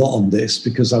up a lot on this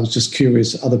because I was just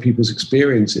curious other people's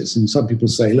experiences. And some people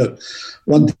say, look,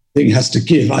 one thing has to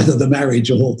give, either the marriage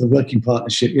or the working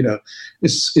partnership.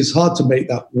 It's hard to make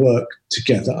that work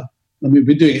together. I mean, we've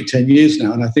been doing it 10 years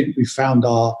now, and I think we found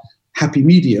our happy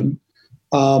medium.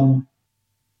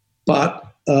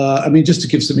 Just to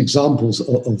give some examples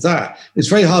of that, it's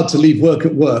very hard to leave work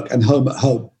at work and home at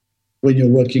home when you're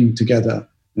working together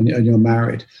and you're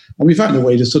married. And we found a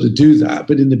way to sort of do that.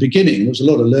 But in the beginning, there was a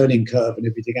lot of learning curve and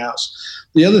everything else.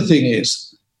 The other thing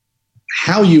is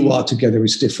how you are together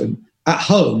is different. At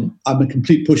home, I'm a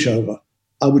complete pushover.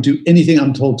 I would do anything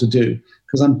I'm told to do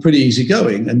because I'm pretty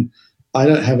easygoing and I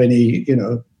don't have any,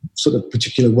 sort of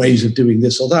particular ways of doing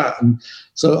this or that. And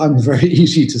so I'm very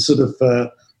easy to sort of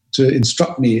to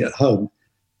instruct me at home.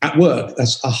 At work,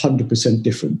 that's 100%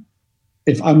 different.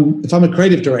 If I'm a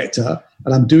creative director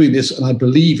and I'm doing this and I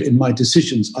believe in my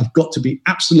decisions, I've got to be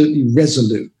absolutely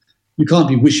resolute. You can't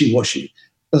be wishy-washy.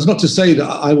 That's not to say that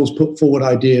I will put forward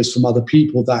ideas from other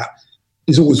people that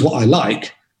is always what I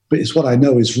like, but it's what I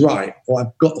know is right, or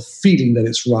I've got the feeling that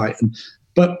it's right.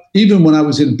 But even when I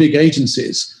was in big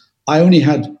agencies, I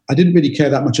didn't really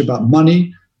care that much about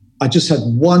money. I just had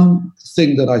one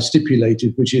thing that I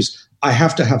stipulated, which is I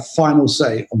have to have final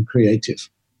say on creative.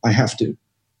 I have to.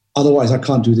 Otherwise, I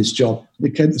can't do this job.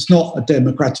 It's not a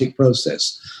democratic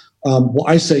process. What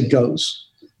I say goes.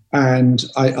 And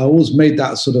I always made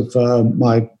that sort of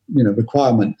my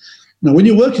requirement. Now, when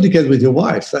you're working together with your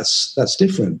wife, that's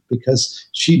different, because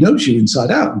she knows you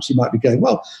inside out, and she might be going,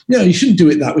 well, you shouldn't do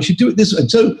it that way. You should do it this way.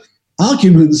 And so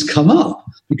arguments come up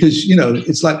because,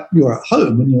 it's like you're at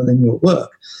home and you're at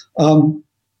work.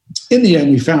 In the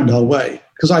end, we found our way,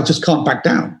 because I just can't back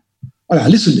down. I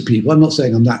listen to people. I'm not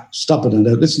saying I'm that stubborn and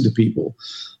I don't listen to people,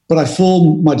 but I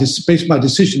base my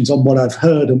decisions on what I've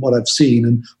heard and what I've seen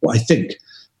and what I think.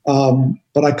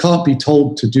 But I can't be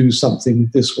told to do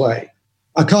something this way.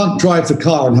 I can't drive the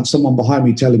car and have someone behind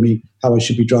me telling me how I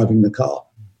should be driving the car.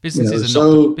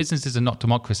 Businesses are not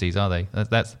democracies, are they?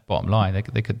 That's the bottom line.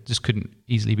 They couldn't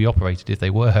easily be operated if they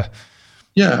were.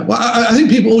 Yeah, well, I think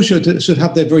people all should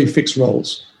have their very fixed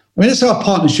roles. I mean, that's how a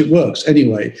partnership works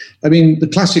anyway. I mean, the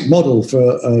classic model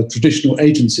for traditional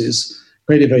agencies,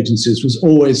 creative agencies, was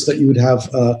always that you would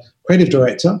have a creative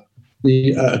director,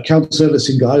 the account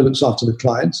servicing guy who looks after the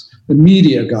clients, the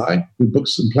media guy who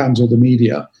books and plans all the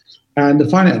media, and the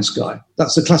finance guy.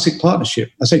 That's the classic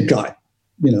partnership. I say guy,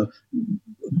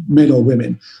 men or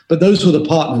women. But those were the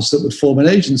partners that would form an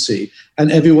agency,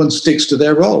 and everyone sticks to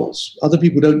their roles. Other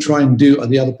people don't try and do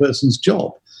the other person's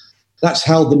job. That's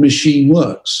how the machine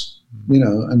works,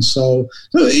 And so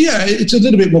yeah, it's a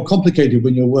little bit more complicated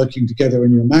when you're working together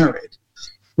and you're married.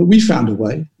 But we found a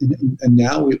way, and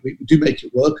now we do make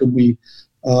it work, and we,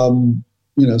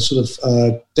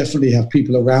 definitely have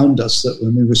people around us that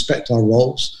when we respect our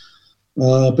roles.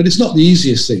 But it's not the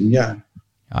easiest thing, yeah.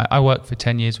 I worked for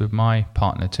 10 years with my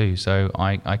partner too, so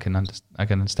I can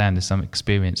understand there's some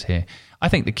experience here. I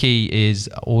think the key is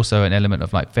also an element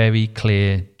of like very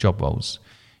clear job roles,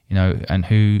 and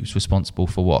who's responsible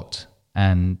for what,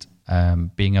 and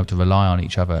being able to rely on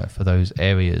each other for those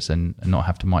areas and not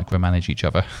have to micromanage each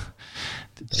other.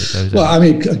 I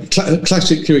mean, a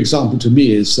classic clear example to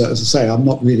me is, as I say, I'm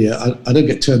not really, I don't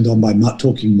get turned on by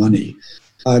talking money.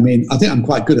 I mean, I think I'm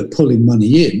quite good at pulling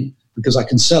money in because I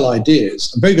can sell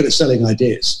ideas. I'm very good at selling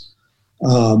ideas,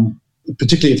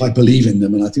 particularly if I believe in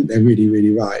them and I think they're really,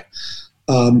 really right.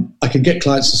 I can get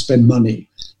clients to spend money.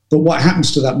 But what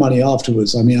happens to that money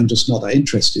afterwards, I mean, I'm just not that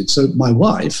interested. So my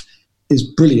wife is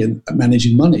brilliant at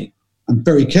managing money. I'm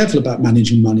very careful about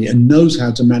managing money and knows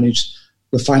how to manage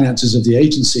the finances of the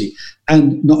agency.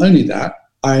 And not only that,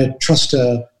 I trust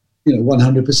her,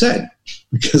 100%,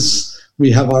 because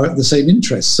we have the same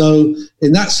interests. So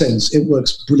in that sense, it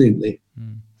works brilliantly.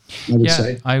 I would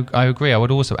say. I agree. I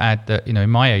would also add that, in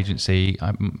my agency,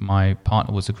 my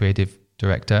partner was a creative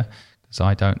director, so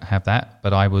I don't have that,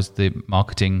 but I was the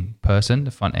marketing person,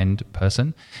 the front end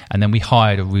person. And then we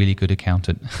hired a really good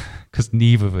accountant because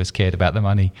neither of us cared about the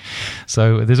money.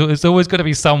 So there's always got to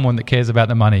be someone that cares about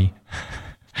the money.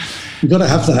 You've got to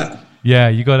have that. Yeah,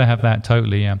 you got to have that,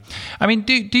 totally, yeah. I mean,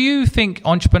 do you think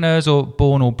entrepreneurs are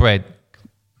born or bred?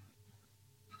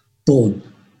 Born.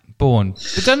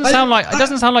 It doesn't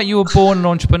sound like you were born an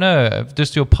entrepreneur,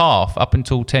 just your path up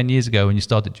until 10 years ago when you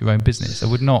started your own business. I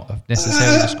would not have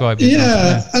necessarily described it.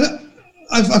 Yeah, and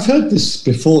I've heard this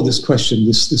before, this question,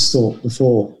 this thought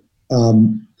before.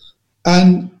 And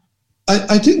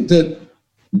I think that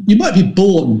you might be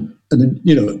born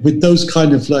with those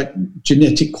kind of like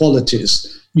genetic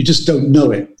qualities. You just don't know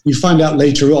it. You find out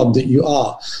later on that you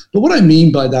are. But what I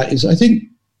mean by that is I think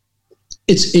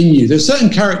it's in you. There's certain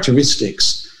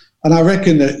characteristics. And I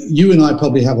reckon that you and I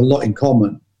probably have a lot in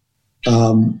common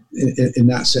in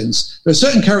that sense. There are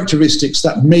certain characteristics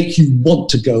that make you want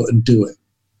to go and do it,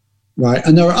 right?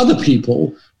 And there are other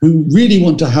people who really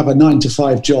want to have a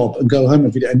 9-to-5 job and go home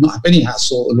every day and not have any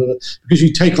hassle, because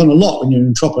you take on a lot when you're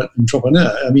an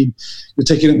entrepreneur. I mean, you're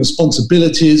taking on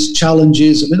responsibilities,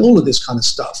 challenges, all of this kind of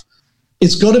stuff.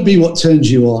 It's got to be what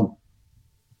turns you on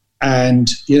and,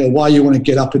 why you want to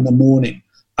get up in the morning.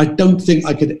 I don't think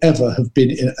I could ever have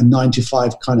been a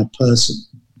 9-to-5 kind of person.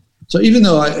 So even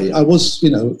though I was,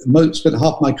 spent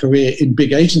half my career in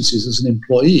big agencies as an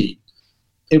employee,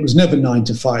 it was never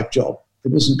 9-to-5 job.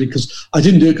 It wasn't because I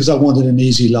didn't do it because I wanted an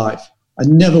easy life. I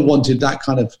never wanted that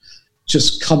kind of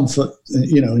just comfort,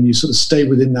 and you sort of stay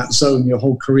within that zone your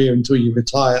whole career until you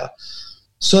retire.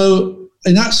 So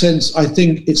in that sense, I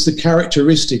think it's the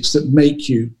characteristics that make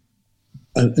you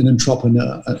an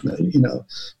entrepreneur,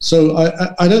 So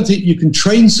I don't think you can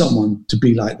train someone to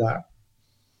be like that.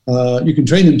 You can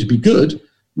train them to be good.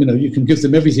 You can give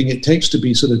them everything it takes to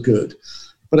be sort of good.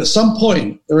 But at some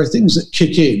point, there are things that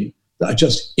kick in that are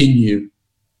just in you.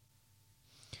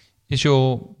 Is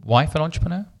your wife an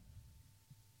entrepreneur?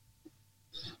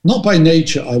 Not by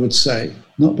nature, I would say.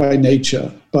 Not by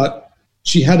nature. But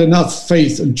she had enough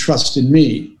faith and trust in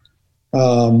me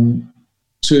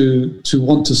to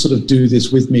want to sort of do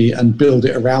this with me and build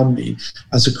it around me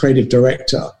as a creative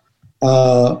director.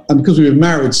 And because we were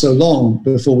married so long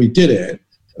before we did it,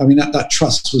 I mean, that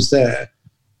trust was there.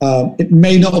 It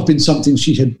may not have been something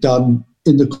she had done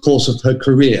in the course of her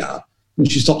career, when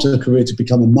she stopped her career to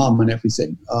become a mum and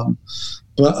everything.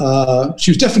 But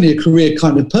she was definitely a career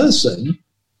kind of person.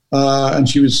 And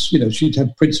she was, she'd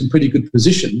had some pretty good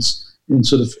positions in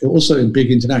sort of also in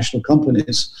big international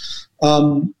companies.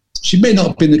 She may not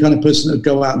have been the kind of person that would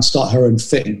go out and start her own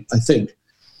thing, I think.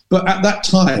 But at that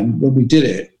time when we did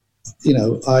it,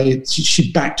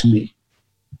 she backed me.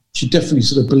 She definitely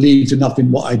sort of believed enough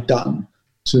in what I'd done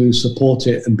to support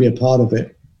it and be a part of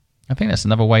it. I think that's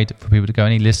another way for people to go.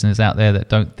 Any listeners out there that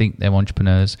don't think they're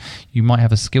entrepreneurs, you might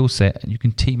have a skill set and you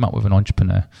can team up with an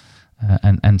entrepreneur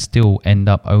and still end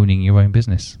up owning your own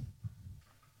business.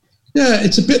 Yeah,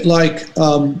 it's a bit like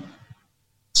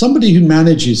somebody who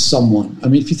manages someone. I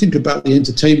mean, if you think about the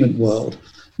entertainment world,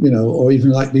 or even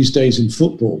like these days in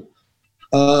football,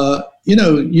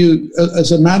 you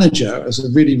as a manager, as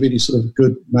a really, really sort of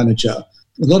good manager,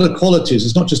 a lot of qualities.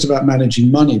 It's not just about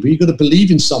managing money, but you've got to believe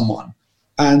in someone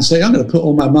and say, I'm going to put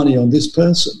all my money on this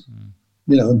person,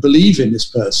 and believe in this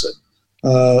person.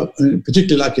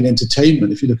 Particularly like in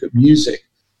entertainment, if you look at music,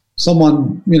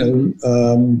 someone, who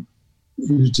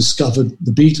discovered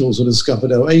the Beatles or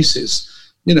discovered Oasis,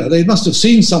 they must have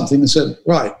seen something and said,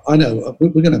 right, I know,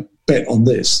 we're going to bet on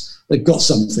this. They've got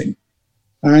something.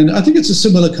 And I think it's a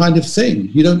similar kind of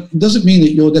thing. It doesn't mean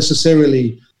that you're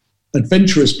necessarily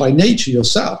adventurous by nature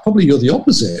yourself. Probably you're the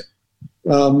opposite.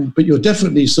 But you're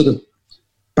definitely sort of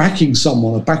backing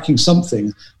someone or backing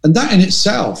something. And that in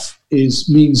itself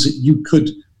means that you could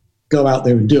go out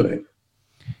there and do it.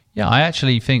 Yeah, I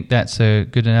actually think that's a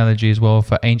good analogy as well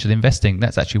for angel investing.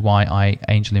 That's actually why I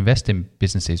angel invest in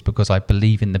businesses, because I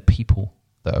believe in the people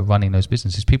that are running those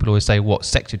businesses. People always say, what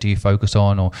sector do you focus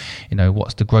on? Or,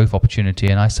 what's the growth opportunity?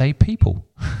 And I say people.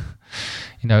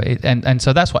 And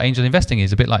so that's what angel investing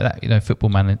is, a bit like that, football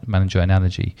manager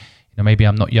analogy. Maybe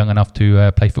I'm not young enough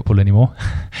to play football anymore.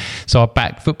 So I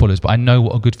back footballers, but I know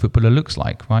what a good footballer looks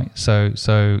like, right? So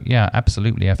yeah,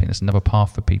 absolutely. I think that's another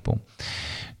path for people.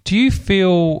 Do you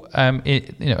feel,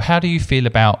 how do you feel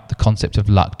about the concept of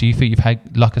luck? Do you feel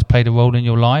luck has played a role in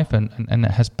your life, and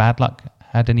has bad luck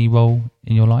had any role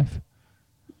in your life?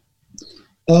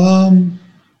 No,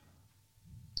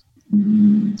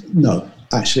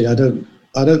 actually, I don't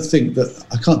think that.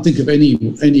 I can't think of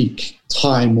any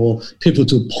time or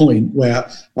pivotal point where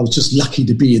I was just lucky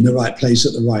to be in the right place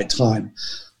at the right time.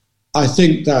 I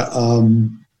think that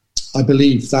I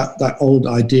believe that old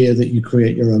idea that you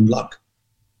create your own luck.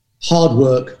 Hard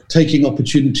work, taking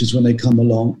opportunities when they come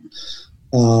along.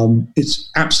 It's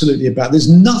absolutely about. There's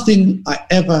nothing I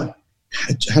ever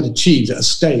had achieved at a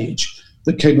stage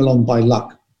that came along by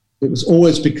luck. It was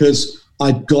always because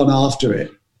I'd gone after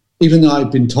it, even though I'd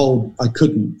been told I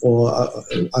couldn't or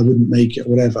I wouldn't make it or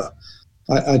whatever.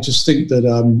 I just think that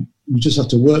you just have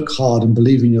to work hard and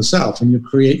believe in yourself, and you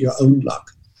create your own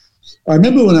luck. I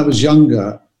remember when I was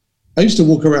younger, I used to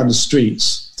walk around the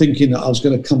streets thinking that I was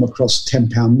going to come across a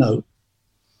 £10 note.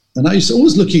 And I used to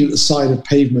always looking at the side of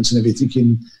pavements and everything,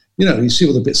 thinking, you see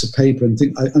all the bits of paper and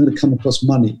think, I'm going to come across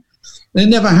money. And it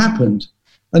never happened.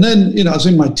 And then, I was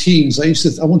in my teens.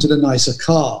 I wanted a nicer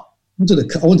car. I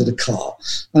wanted a car.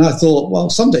 And I thought, well,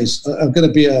 some days I'm going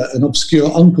to be an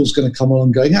obscure uncle's going to come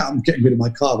along going, I'm getting rid of my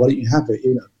car. Why don't you have it?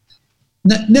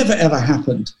 Never, ever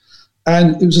happened.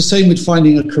 And it was the same with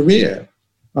finding a career.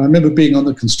 I remember being on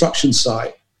the construction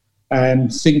site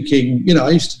and thinking,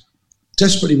 I used to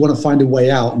desperately want to find a way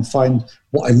out and find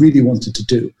what I really wanted to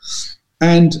do.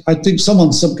 And I think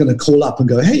someone's going to call up and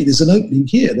go, hey, there's an opening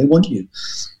here. They want you.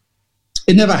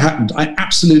 It never happened. I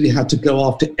absolutely had to go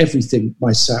after everything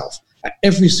myself at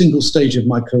every single stage of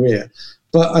my career.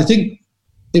 But I think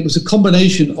it was a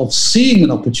combination of seeing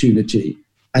an opportunity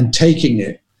and taking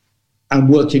it and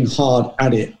working hard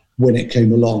at it when it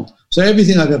came along. So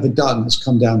everything I've ever done has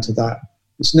come down to that.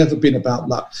 It's never been about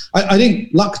luck. I think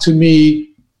luck to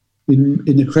me in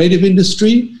the creative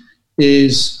industry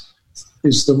is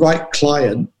the right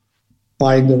client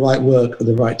buying the right work at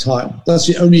the right time. That's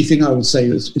the only thing I would say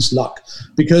is luck.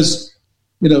 Because,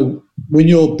 when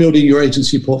you're building your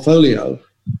agency portfolio,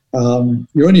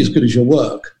 you're only as good as your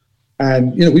work.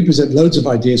 And, we present loads of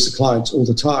ideas to clients all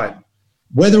the time.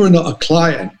 Whether or not a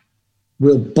client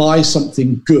will buy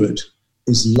something good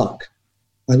is luck.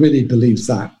 I really believe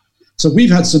that. So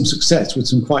we've had some success with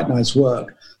some quite nice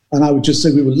work. And I would just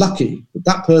say we were lucky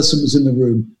that person was in the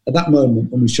room at that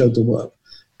moment when we showed the work.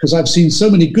 Because I've seen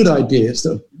so many good ideas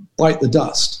that bite the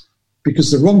dust because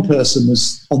the wrong person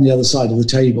was on the other side of the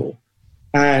table.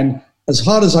 And as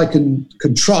hard as I can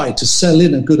try to sell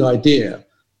in a good idea,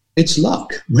 it's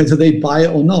luck, whether they buy it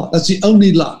or not. That's the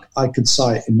only luck I could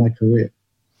cite in my career.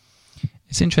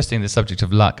 It's interesting, the subject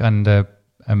of luck, and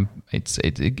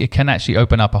it can actually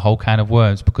open up a whole can of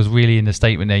worms, because really in the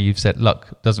statement there you've said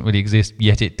luck doesn't really exist,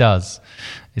 yet it does.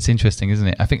 It's interesting, isn't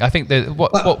it? I think that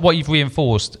what you've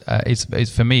reinforced is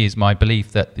for me is my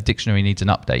belief that the dictionary needs an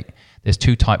update. There's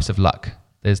two types of luck.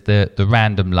 There's the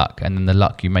random luck, and then the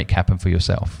luck you make happen for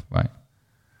yourself, right?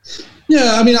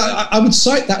 Yeah, I mean, I would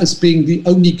cite that as being the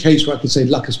only case where I could say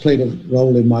luck has played a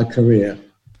role in my career.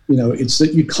 It's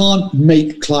that you can't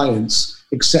make clients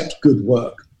accept good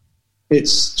work.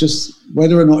 It's just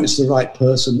whether or not it's the right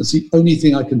person. That's the only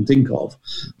thing I can think of.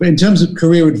 But in terms of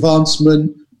career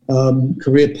advancement,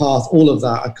 career path, all of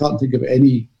that, I can't think of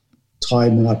any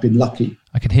time when I've been lucky.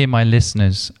 I can hear my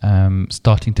listeners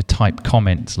starting to type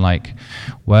comments like,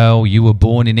 well, you were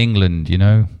born in England,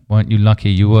 weren't you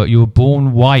lucky? You were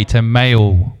born white and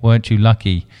male, weren't you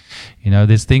lucky?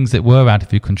 There's things that were out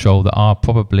of your control that are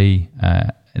probably,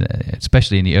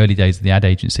 especially in the early days of the ad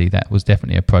agency, that was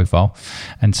definitely a profile.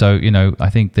 And so, I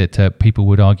think that people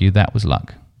would argue that was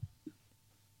luck.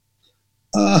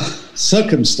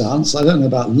 Circumstance, I don't know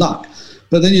about luck,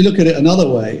 but then you look at it another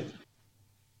way.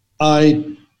 I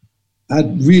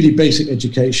had really basic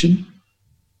education,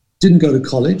 didn't go to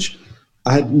college.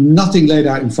 I had nothing laid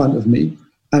out in front of me,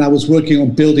 and I was working on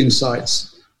building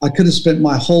sites. I could have spent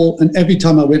and every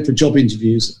time I went for job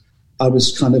interviews, I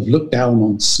was kind of looked down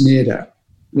on, sneered at,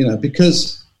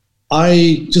 because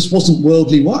I just wasn't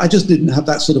worldly. I just didn't have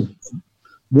that sort of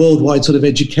worldwide sort of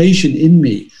education in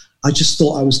me. I just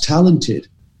thought I was talented.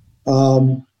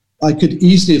 I could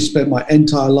easily have spent my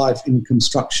entire life in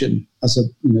construction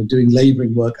doing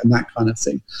labouring work and that kind of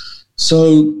thing.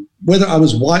 So whether I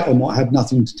was white or not had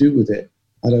nothing to do with it,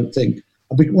 I don't think.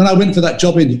 When I went for that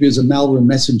job interview as a mailroom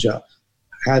messenger,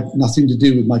 had nothing to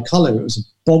do with my colour. It was a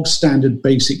bog standard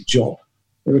basic job.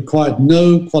 It required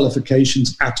no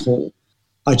qualifications at all.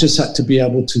 I just had to be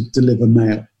able to deliver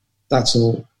mail. That's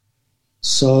all.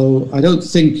 So I don't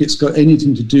think it's got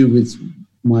anything to do with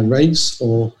my race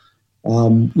or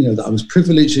that I was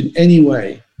privileged in any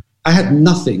way. I had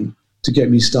nothing to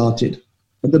get me started,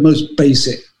 at the most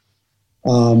basic.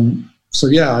 So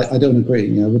yeah, I don't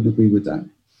agree. I wouldn't agree with that.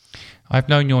 I've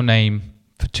known your name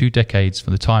for 2 decades,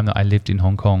 from the time that I lived in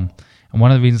Hong Kong. And one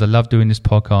of the reasons I love doing this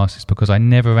podcast is because I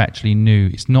never actually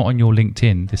knew, it's not on your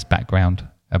LinkedIn, this background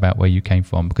about where you came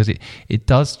from, because it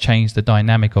does change the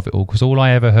dynamic of it all. Because all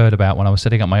I ever heard about when I was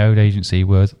setting up my own agency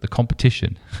was the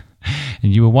competition.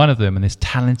 And you were one of them, and this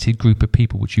talented group of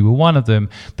people, which you were one of them,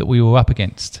 that we were up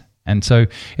against. And so,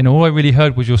 all I really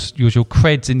heard was your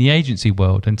creds in the agency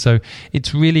world. And so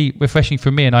it's really refreshing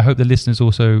for me, and I hope the listeners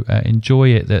also enjoy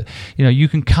it, that, you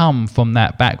can come from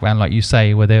that background, like you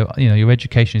say, where your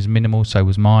education is minimal, so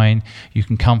was mine. You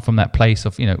can come from that place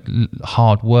of,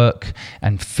 hard work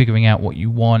and figuring out what you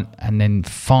want, and then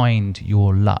find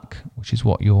your luck, which is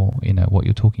what you're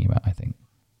talking about, I think.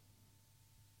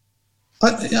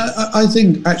 I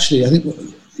think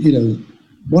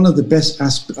one of the best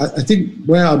aspects, I think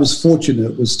where I was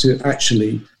fortunate was to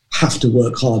actually have to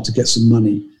work hard to get some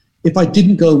money. If I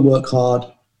didn't go and work hard,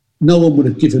 no one would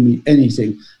have given me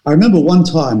anything. I remember one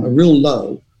time, a real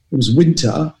low, it was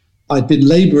winter. I'd been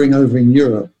labouring over in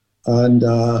Europe, and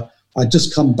I'd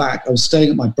just come back. I was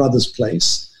staying at my brother's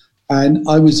place, and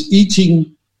I was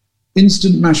eating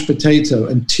instant mashed potato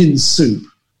and tin soup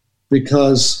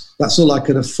because that's all I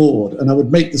could afford. And I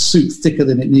would make the soup thicker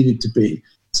than it needed to be,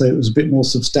 so it was a bit more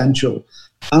substantial.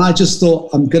 And I just thought,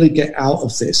 I'm going to get out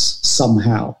of this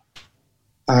somehow.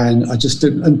 And I just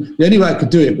didn't. And the only way I could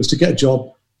do it was to get a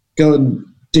job, go and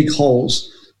dig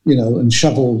holes, and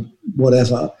shovel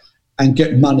whatever, and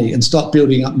get money and start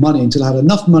building up money until I had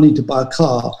enough money to buy a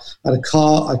car. I had a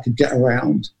car I could get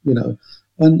around,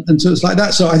 And so it's like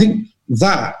that. So I think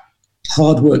that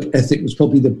hard work ethic was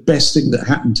probably the best thing that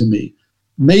happened to me.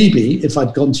 Maybe if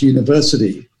I'd gone to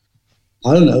university,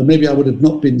 I don't know, maybe I would have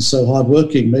not been so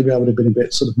hardworking. Maybe I would have been a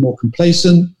bit sort of more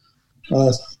complacent,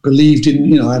 believed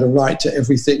in, I had a right to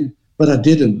everything, but I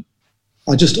didn't.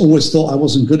 I just always thought I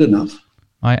wasn't good enough.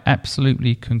 I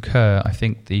absolutely concur. I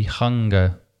think the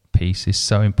hunger piece is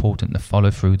so important, the follow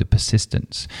through, the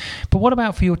persistence. But what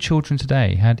about for your children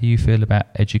today? How do you feel about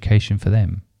education for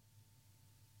them?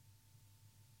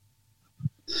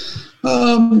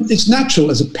 It's natural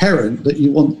as a parent that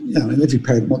you want, every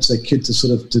parent wants their kid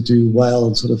to do well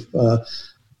and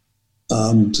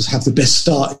just have the best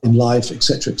start in life,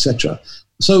 etc., etc.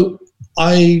 So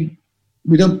we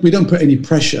don't put any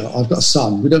pressure. I've got a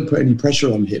son. We don't put any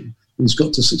pressure on him. He's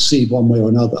got to succeed one way or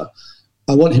another.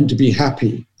 I want him to be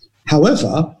happy.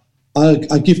 However,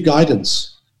 I give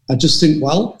guidance. I just think,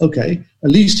 well, okay,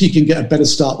 at least he can get a better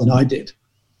start than I did.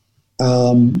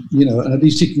 And at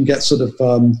least he can get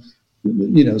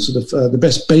the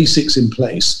best basics in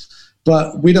place.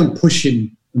 But we don't push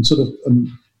him and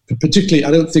particularly,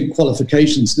 I don't think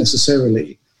qualifications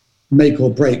necessarily make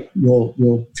or break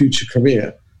your future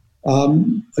career.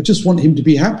 I just want him to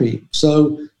be happy.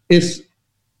 So if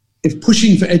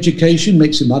pushing for education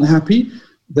makes him unhappy,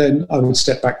 then I would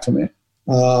step back from it.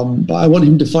 But I want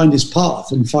him to find his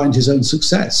path and find his own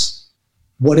success,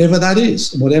 whatever that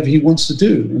is, and whatever he wants to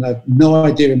do. And I have no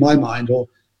idea in my mind or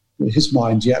his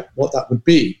mind yet what that would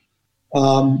be.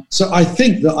 So I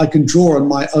think that I can draw on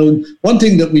my own. One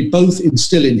thing that we both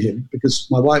instill in him, because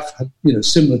my wife,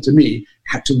 similar to me,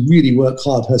 had to really work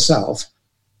hard herself.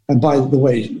 And by the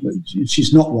way,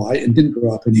 she's not white and didn't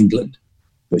grow up in England,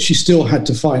 but she still had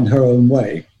to find her own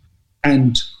way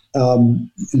and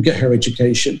get her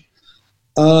education.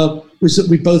 Was that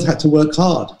we both had to work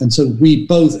hard. And so we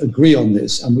both agree on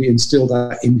this, and we instill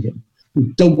that in him.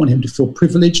 We don't want him to feel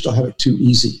privileged or have it too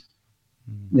easy.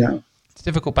 Yeah. It's a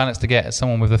difficult balance to get as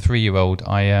someone with a 3-year-old.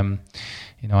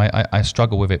 I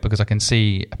struggle with it because I can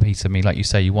see a piece of me, like you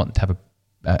say, you want to have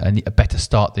a better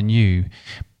start than you.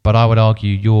 But I would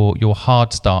argue your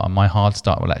hard start and my hard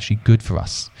start were actually good for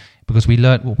us because we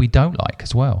learned what we don't like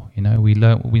as well. We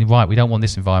learned we don't want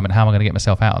this environment. How am I going to get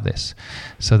myself out of this?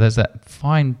 So there's that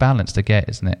fine balance to get,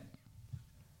 isn't it?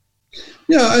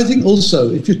 Yeah, I think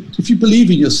also if you believe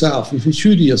in yourself, if you're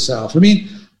true to yourself. I mean,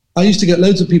 I used to get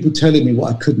loads of people telling me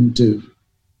what I couldn't do.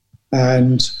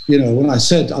 And, when I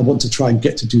said I want to try and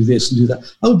get to do this and do that,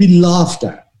 I would be laughed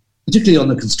at, particularly on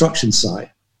the construction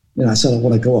side. I said I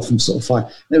want to go off and sort of fight.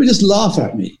 They would just laugh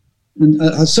at me. And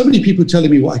I had so many people telling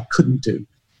me what I couldn't do.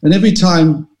 And every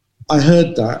time I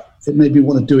heard that, it made me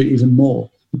want to do it even more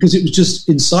because it was just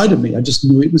inside of me. I just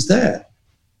knew it was there.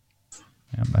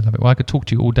 Yeah, I love it. Well, I could talk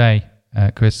to you all day,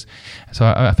 Chris. So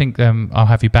I think I'll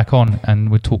have you back on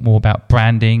and we'll talk more about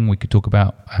branding. We could talk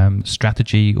about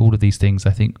strategy, all of these things.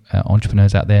 I think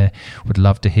entrepreneurs out there would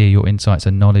love to hear your insights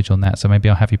and knowledge on that. So maybe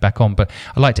I'll have you back on. But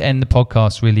I'd like to end the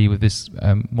podcast really with this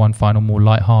one final, more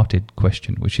lighthearted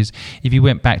question, which is if you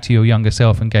went back to your younger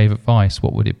self and gave advice,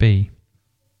 what would it be?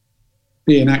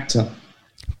 Be an actor.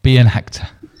 Be an actor.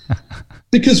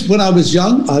 Because when I was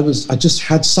young, I just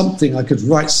had something. I could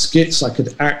write skits. I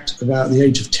could act about the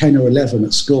age of 10 or 11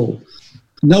 at school.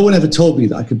 No one ever told me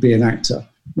that I could be an actor.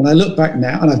 When I look back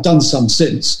now, and I've done some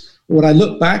since, but when I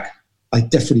look back, I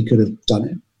definitely could have done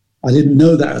it. I didn't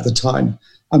know that at the time.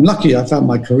 I'm lucky I found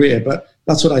my career, but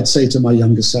that's what I'd say to my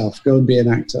younger self. Go and be an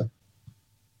actor.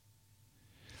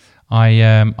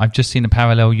 I've just seen a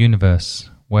parallel universe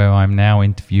where I'm now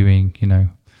interviewing,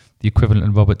 the equivalent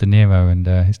of Robert De Niro, and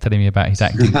he's telling me about his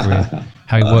acting career,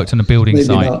 how he worked on a building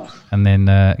site not. And then,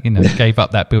 gave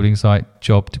up that building site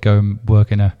job to go and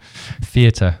work in a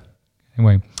theatre.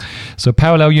 Anyway, so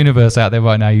parallel universe out there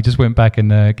right now. You just went back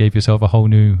and gave yourself a whole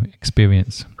new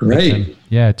experience. Great. But,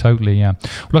 yeah, totally. Yeah.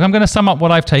 Look, I'm going to sum up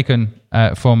what I've taken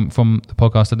from the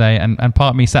podcast today, and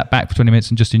part of me sat back for 20 minutes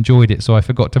and just enjoyed it, so I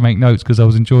forgot to make notes because I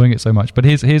was enjoying it so much. But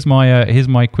here's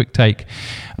my quick take: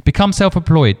 become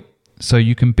self-employed so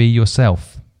you can be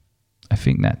yourself. I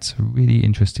think that's a really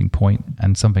interesting point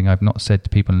and something I've not said to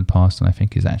people in the past, and I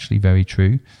think is actually very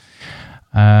true.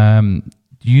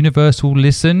 Universe will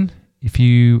listen if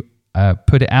you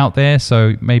put it out there.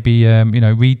 So maybe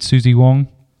read Susie Wong.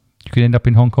 You could end up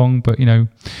in Hong Kong, but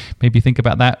maybe think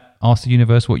about that. Ask the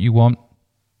universe what you want.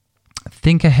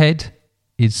 Think ahead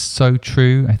is so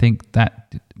true. I think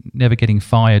that never getting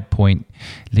fired point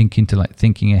linking to like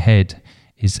thinking ahead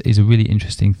is a really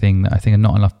interesting thing that I think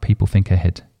not enough people think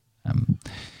ahead.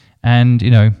 And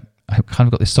I've kind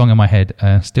of got this song in my head,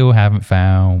 still haven't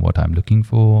found what I'm looking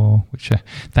for, which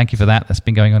thank you for that. That's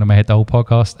been going on in my head the whole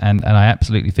podcast. And I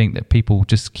absolutely think that people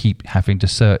just keep having to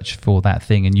search for that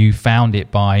thing. And you found it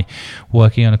by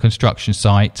working on a construction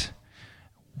site,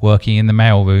 working in the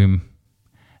mailroom,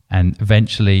 and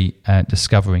eventually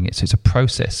discovering it. So it's a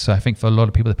process. So I think for a lot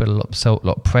of people, they put a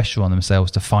lot of pressure on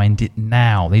themselves to find it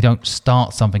now. They don't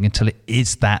start something until it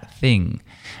is that thing.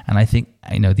 And I think,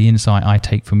 the insight I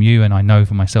take from you, and I know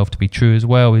for myself to be true as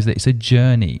well, is that it's a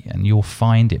journey and you'll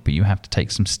find it, but you have to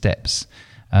take some steps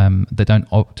that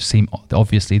don't seem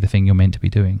obviously the thing you're meant to be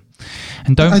doing.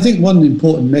 And I think one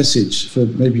important message for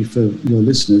your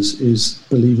listeners is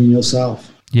believe in yourself.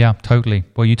 Yeah, totally.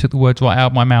 Well, you took the words right out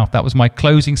of my mouth. That was my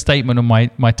closing statement and my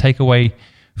takeaway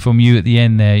from you at the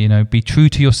end there. Be true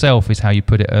to yourself is how you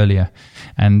put it earlier.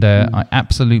 And I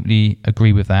absolutely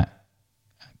agree with that.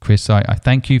 Chris, I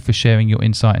thank you for sharing your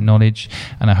insight and knowledge,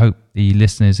 and I hope the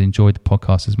listeners enjoyed the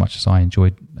podcast as much as I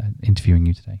enjoyed interviewing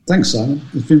you today. Thanks, Simon.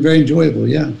 It's been very enjoyable.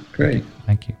 Yeah, great.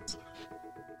 Thank you.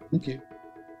 Thank you.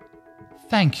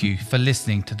 Thank you for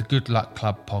listening to the Good Luck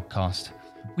Club podcast.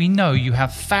 We know you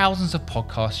have thousands of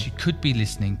podcasts you could be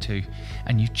listening to,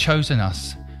 and you've chosen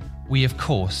us. We, of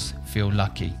course, feel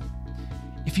lucky.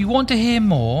 If you want to hear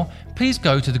more, please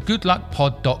go to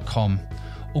thegoodluckpod.com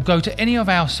or go to any of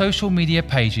our social media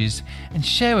pages and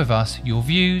share with us your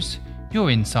views, your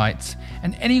insights,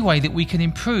 and any way that we can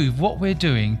improve what we're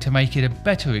doing to make it a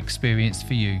better experience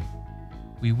for you.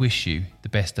 We wish you the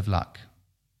best of luck.